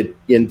get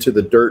into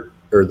the dirt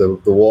or the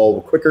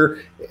wall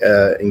quicker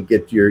and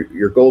get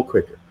your goal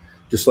quicker.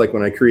 Just like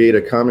when I create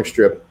a comic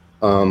strip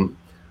on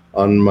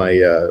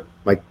my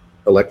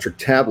electric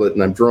tablet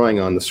and I'm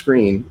drawing on the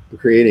screen and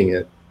creating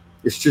it,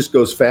 it just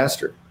goes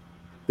faster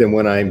than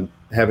when I'm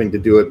having to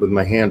do it with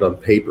my hand on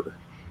paper,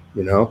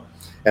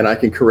 and I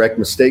can correct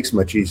mistakes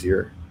much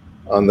easier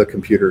on the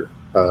computer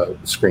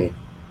screen.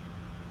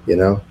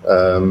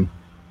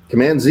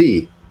 Command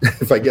Z,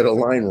 if I get a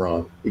line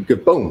wrong, you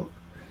could boom.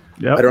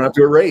 Yep. I don't have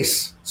to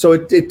erase. So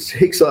it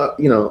takes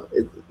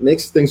it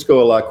makes things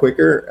go a lot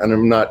quicker, and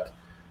I'm not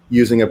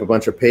using up a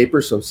bunch of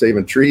paper, so I'm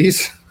saving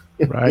trees.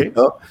 Right.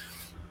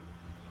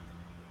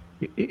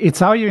 It's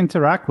how you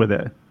interact with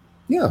it.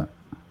 Yeah.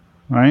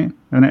 Right.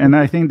 And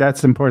I think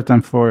that's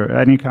important for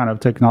any kind of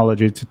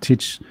technology, to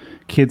teach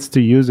kids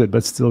to use it,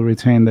 but still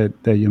retain the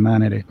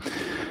humanity.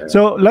 Yeah.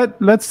 So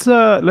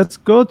let's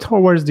go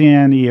towards the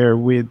end here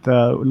with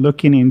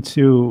looking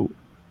into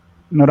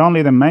not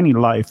only the many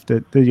life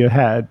that you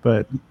had,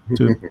 but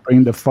to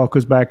bring the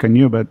focus back on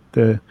you, but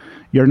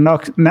your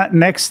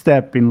next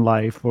step in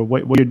life, or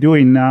what you're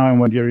doing now and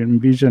what you're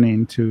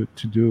envisioning to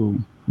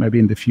do maybe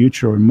in the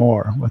future or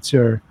more. What's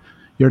your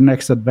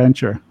next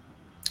adventure?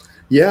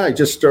 Yeah, I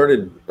just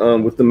started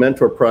with the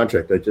Mentor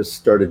Project. I just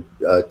started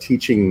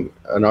teaching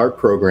an art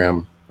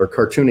program or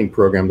cartooning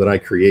program that I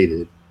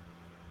created.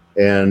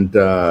 And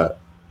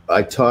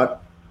I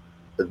taught,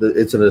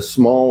 it's in a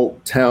small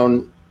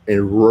town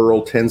in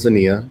rural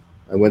Tanzania.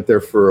 I went there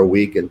for a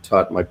week and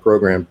taught my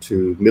program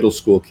to middle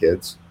school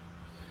kids.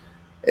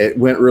 It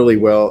went really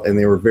well, and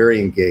they were very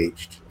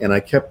engaged. And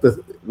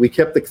we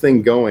kept the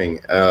thing going.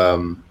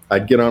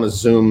 I'd get on a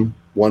Zoom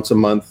once a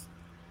month.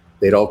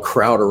 They'd all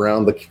crowd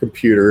around the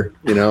computer,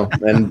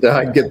 and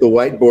I'd get the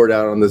whiteboard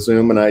out on the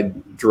Zoom and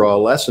I'd draw a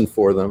lesson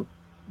for them,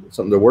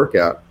 something to work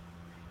out.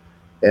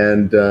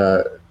 And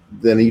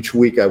then each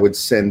week I would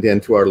send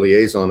in to our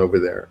liaison over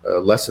there a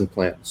lesson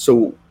plan.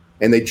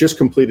 And they just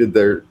completed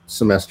their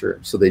semester,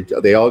 so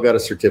they all got a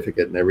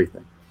certificate and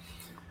everything.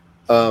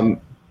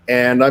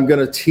 And I'm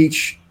going to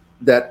teach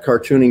that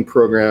cartooning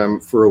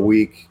program for a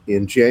week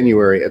in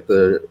January at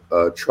the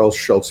Charles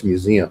Shultz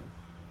Museum,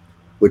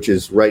 which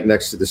is right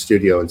next to the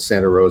studio in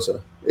Santa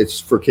Rosa. It's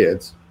for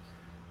kids.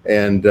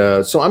 And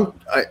so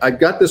I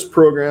got this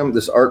program,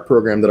 this art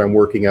program that I'm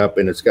working up,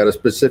 and it's got a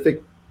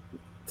specific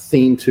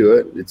theme to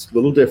it. It's a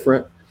little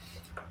different,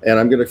 and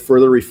I'm going to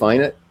further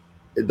refine it.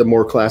 The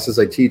more classes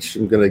I teach,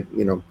 I'm going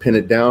to, pin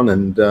it down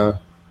and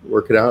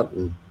work it out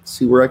and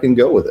see where I can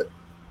go with it.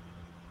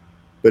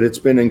 But it's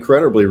been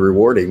incredibly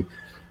rewarding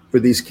for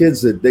these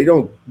kids that they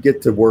don't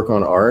get to work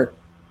on art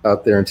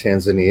out there in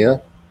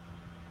Tanzania.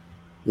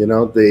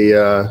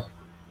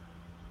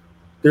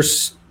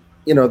 There's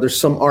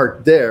some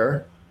art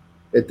there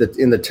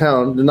in the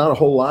town. Not a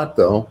whole lot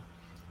though,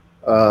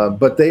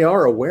 But they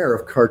are aware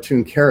of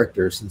cartoon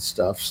characters and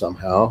stuff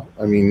somehow.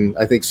 I mean,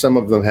 I think some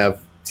of them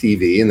have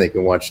TV and they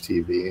can watch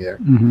TV there.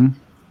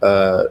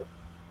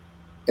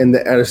 And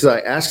as I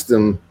asked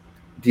them,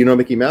 do you know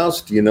Mickey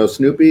Mouse? Do you know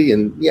Snoopy?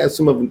 And yeah,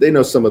 some of them, they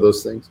know some of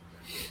those things.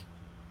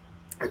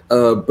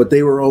 But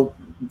they were all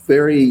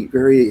very,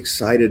 very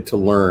excited to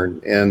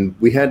learn. And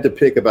we had to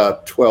pick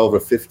about 12 or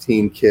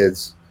 15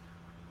 kids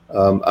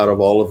out of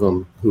all of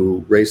them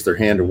who raised their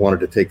hand and wanted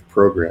to take the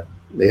program.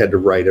 They had to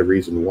write a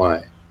reason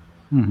why.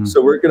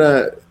 So I'm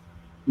going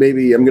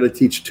to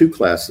teach 2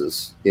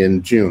 classes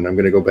in June. I'm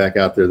going to go back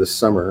out there this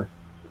summer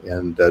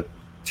and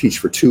teach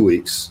for 2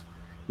 weeks.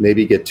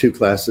 Maybe get 2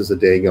 classes a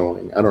day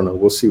going. I don't know.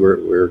 We'll see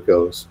where it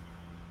goes.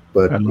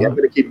 But I'm going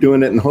to keep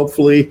doing it, and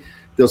hopefully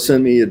they'll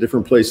send me to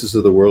different places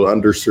of the world,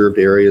 underserved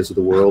areas of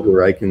the world,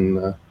 where I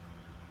can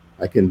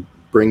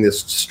bring this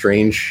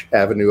strange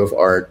avenue of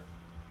art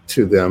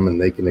to them,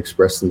 and they can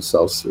express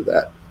themselves through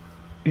that.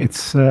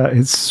 It's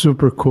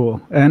super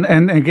cool.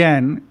 And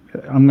again,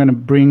 I'm going to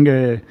bring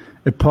a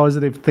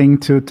positive thing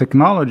to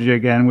technology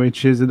again,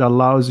 which is it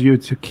allows you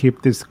to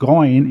keep this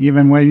going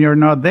even when you're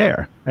not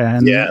there,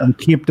 and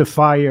keep the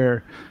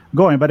fire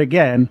going. But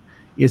again,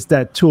 is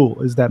that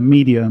tool, is that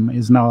medium,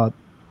 is not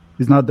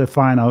the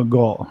final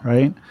goal,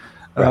 right?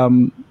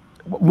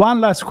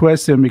 One last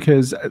question,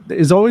 because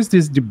there's always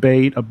this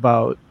debate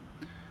about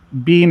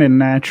being a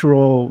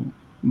natural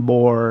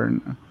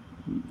born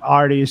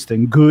artist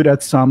and good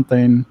at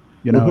something,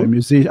 a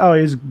musician. Oh,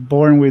 he's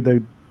born with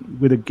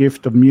a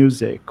gift of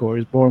music, or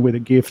is born with a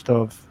gift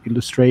of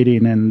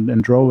illustrating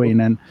and drawing.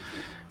 And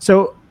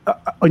so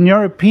in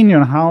your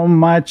opinion, how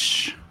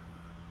much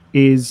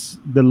is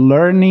the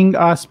learning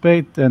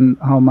aspect and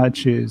how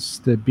much is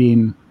the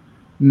being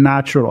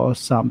natural or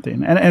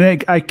something?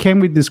 And I came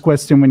with this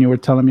question when you were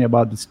telling me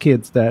about these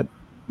kids that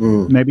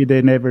maybe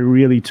they never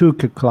really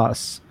took a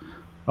class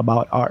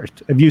about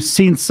art. Have you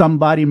seen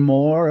somebody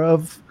more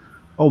of,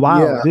 oh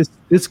wow,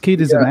 this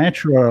kid is a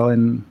natural?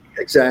 And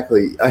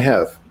exactly, I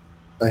have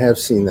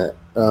seen that.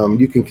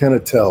 You can kind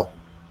of tell.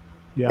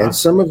 Yeah. And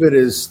some of it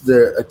is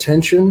the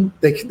attention.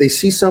 They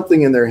see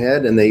something in their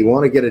head and they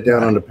want to get it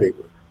down onto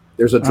paper.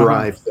 There's a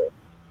drive there.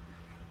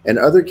 And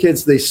other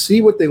kids, they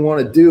see what they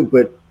want to do,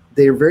 but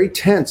they're very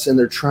tense and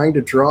they're trying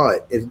to draw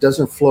it. It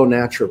doesn't flow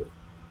naturally.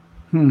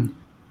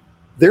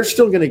 They're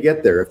still going to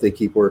get there if they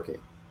keep working,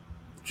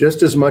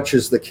 just as much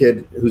as the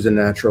kid who's a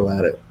natural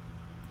at it.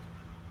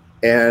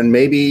 And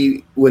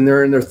maybe when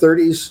they're in their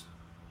 30s,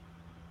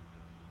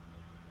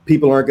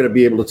 people aren't going to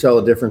be able to tell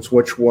the difference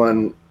which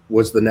one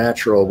was the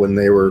natural when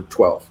they were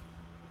 12.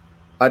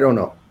 I don't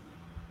know.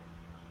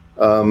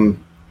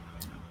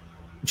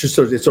 Just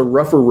so it's a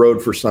rougher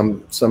road for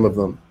some of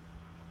them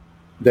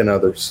than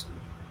others.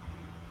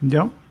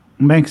 Yeah,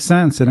 makes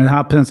sense. And it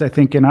happens, I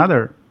think, in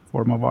other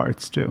form of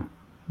arts too.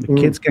 The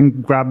kids can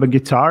grab a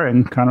guitar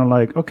and kind of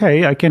like,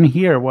 okay, I can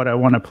hear what I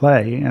want to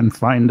play and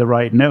find the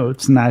right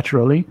notes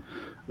naturally.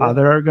 Yeah.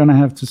 Other are going to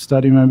have to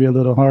study maybe a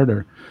little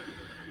harder.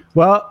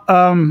 Well,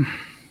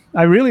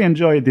 I really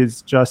enjoyed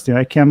this, Justin.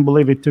 I can't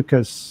believe it took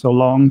us so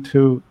long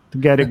to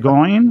get it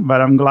going,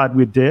 but I'm glad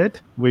we did.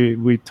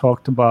 We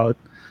talked about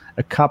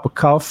a cup of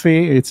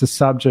coffee. It's a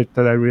subject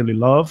that I really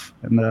love,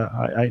 and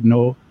I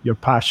know you're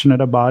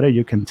passionate about it.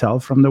 You can tell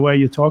from the way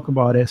you talk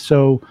about it.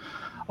 So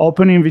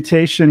open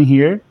invitation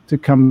here to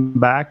come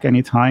back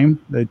anytime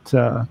that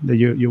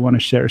you want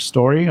to share a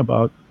story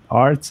about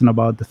arts and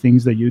about the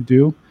things that you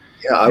do.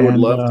 Yeah, I would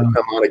love to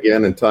come on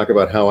again and talk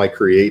about how I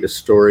create a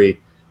story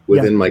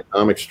within my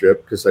comic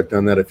strip, because I've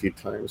done that a few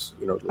times.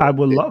 I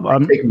would love.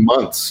 It take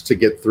months to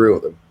get through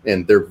them,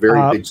 and they're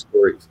very big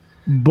stories.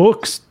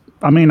 Books.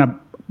 I mean, I'm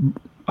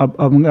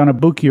gonna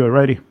book you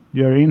already.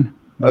 You're in.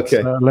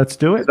 Let's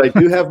do it. I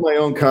do have my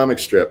own comic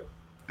strip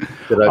that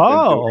I've been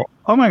doing.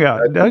 Oh my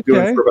God! I've been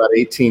doing it for about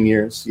 18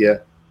 years. Yeah.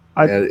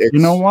 You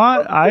know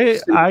what? I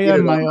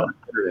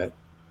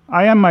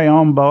am my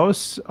own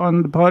boss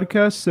on the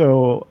podcast,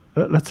 so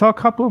let's talk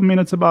a couple of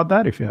minutes about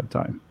that if you have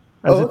time.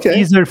 It's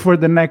easier for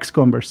the next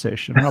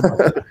conversation. How about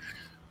that?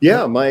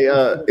 Yeah,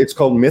 it's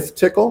called Myth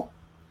Tickle.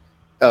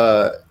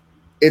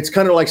 It's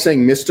kind of like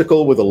saying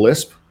mystical with a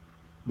lisp,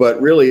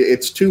 but really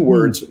it's 2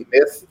 words: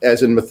 myth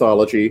as in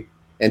mythology,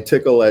 and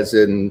tickle as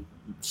in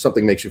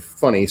something makes you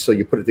funny. So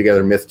you put it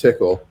together, Myth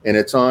Tickle, and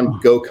it's on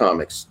Go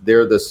Comics.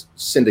 They're the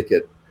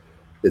syndicate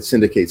that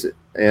syndicates it,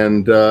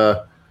 and you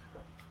go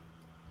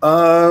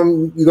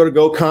to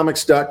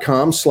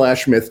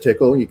gocomics.com/Myth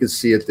Tickle. You can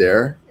see it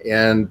there,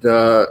 and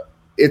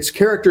it's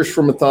characters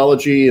from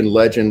mythology and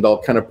legend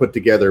all kind of put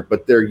together,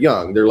 but they're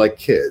young. They're like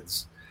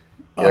kids.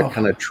 They're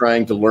kind of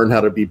trying to learn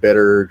how to be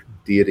better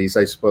deities,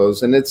 I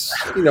suppose. And it's,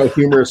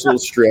 humorous little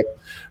strip.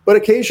 But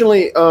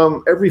occasionally,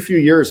 every few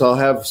years, I'll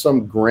have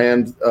some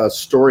grand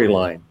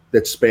storyline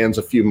that spans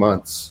a few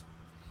months,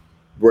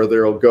 where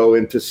they'll go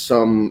into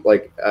some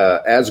like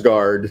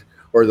Asgard,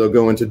 or they'll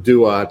go into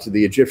Duat,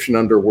 the Egyptian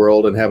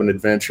underworld, and have an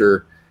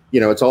adventure.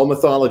 It's all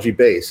mythology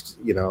based,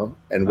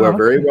 and we're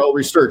very well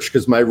researched,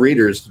 because my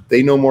readers,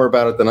 they know more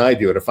about it than I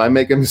do. And if I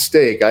make a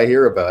mistake, I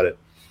hear about it.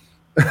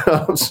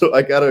 So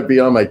I got to be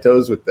on my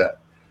toes with that.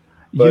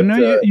 But,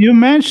 you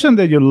mentioned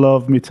that you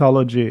love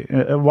mythology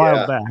a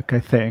while back, I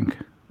think.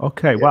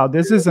 Okay, wow,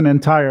 this is an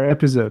entire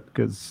episode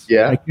because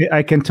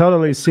I can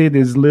totally see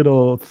this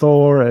little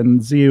Thor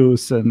and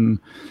Zeus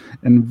and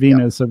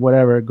Venus or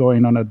whatever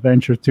going on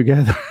adventure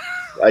together.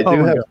 I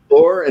do have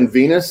Thor and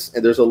Venus,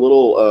 and there's a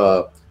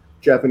little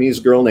Japanese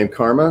girl named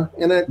Karma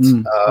in it.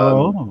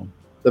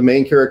 The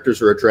main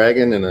characters are a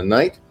dragon and a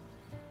knight,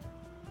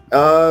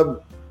 and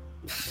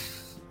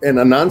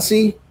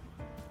Anansi,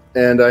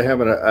 and I have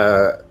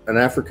an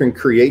African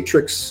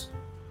creatrix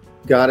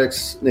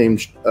goddess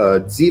named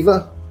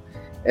Ziva.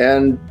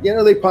 And,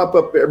 they pop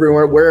up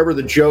everywhere, wherever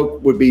the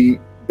joke would be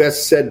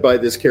best said by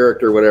this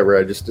character or whatever.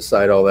 I just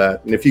decide all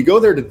that. And if you go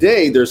there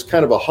today, there's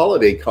kind of a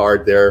holiday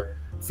card there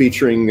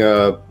featuring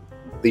the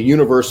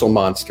universal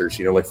monsters,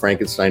 like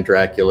Frankenstein,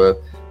 Dracula,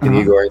 and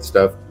Igor and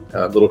stuff.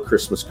 Little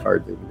Christmas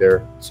card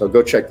there. So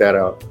go check that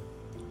out.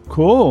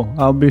 Cool.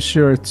 I'll be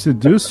sure to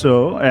do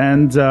so.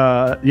 And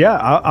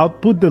I'll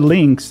put the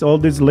links, all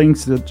these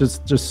links,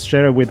 just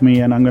share it with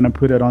me, and I'm going to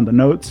put it on the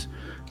notes.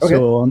 Okay.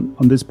 So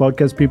on this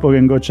podcast, people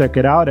can go check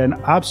it out. And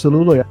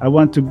absolutely, I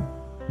want to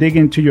dig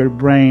into your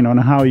brain on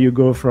how you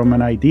go from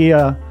an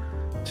idea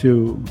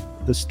to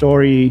the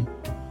story,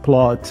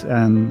 plot,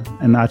 and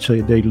actually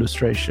the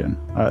illustration.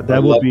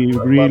 That would be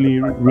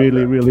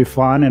really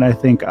fun. And I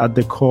think at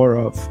the core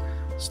of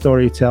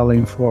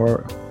storytelling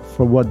for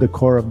what the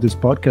core of this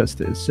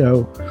podcast is.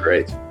 So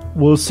great.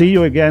 We'll see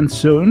you again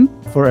soon.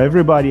 For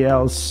everybody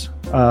else,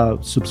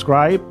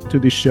 subscribe to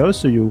this show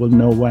so you will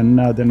know when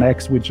the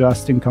next with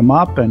Justin come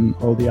up and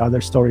all the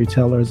other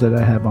storytellers that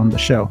I have on the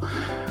show.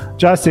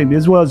 Justin,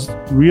 this was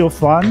real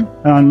fun,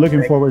 and I'm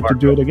looking forward to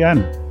do it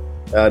again.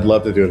 I'd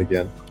love to do it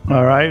again.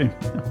 All right.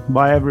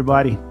 Bye,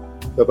 everybody.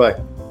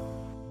 Bye-bye.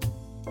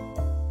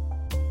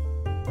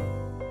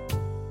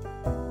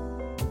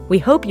 We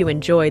hope you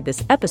enjoyed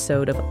this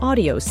episode of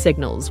Audio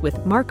Signals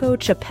with Marco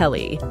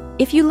Ciappelli.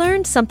 If you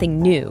learned something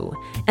new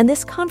and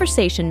this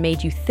conversation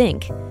made you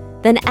think,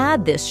 then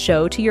add this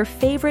show to your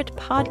favorite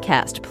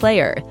podcast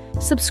player,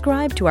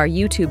 subscribe to our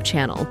YouTube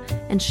channel,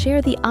 and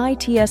share the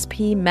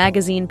ITSP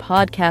Magazine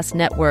Podcast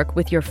Network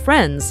with your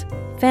friends,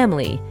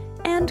 family,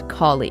 and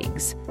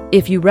colleagues.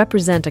 If you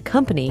represent a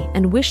company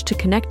and wish to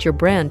connect your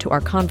brand to our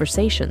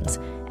conversations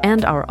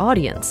and our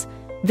audience,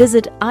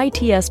 visit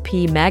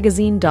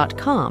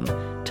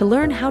itspmagazine.com to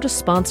learn how to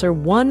sponsor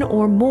one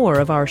or more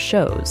of our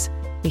shows.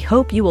 We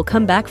hope you will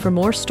come back for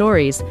more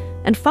stories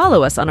and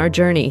follow us on our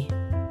journey.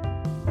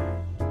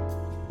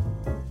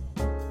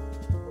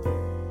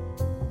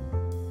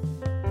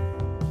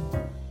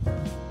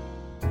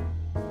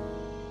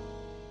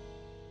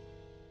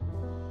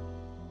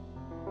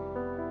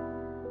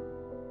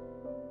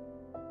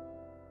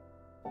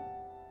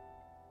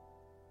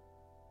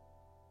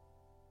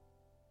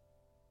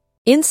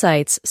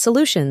 Insights,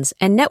 solutions,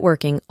 and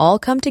networking all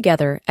come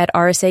together at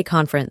RSA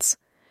Conference.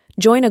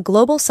 Join a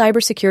global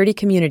cybersecurity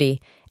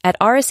community at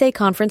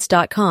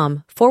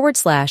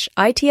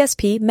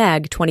rsaconference.com/ITSP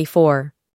Mag 24.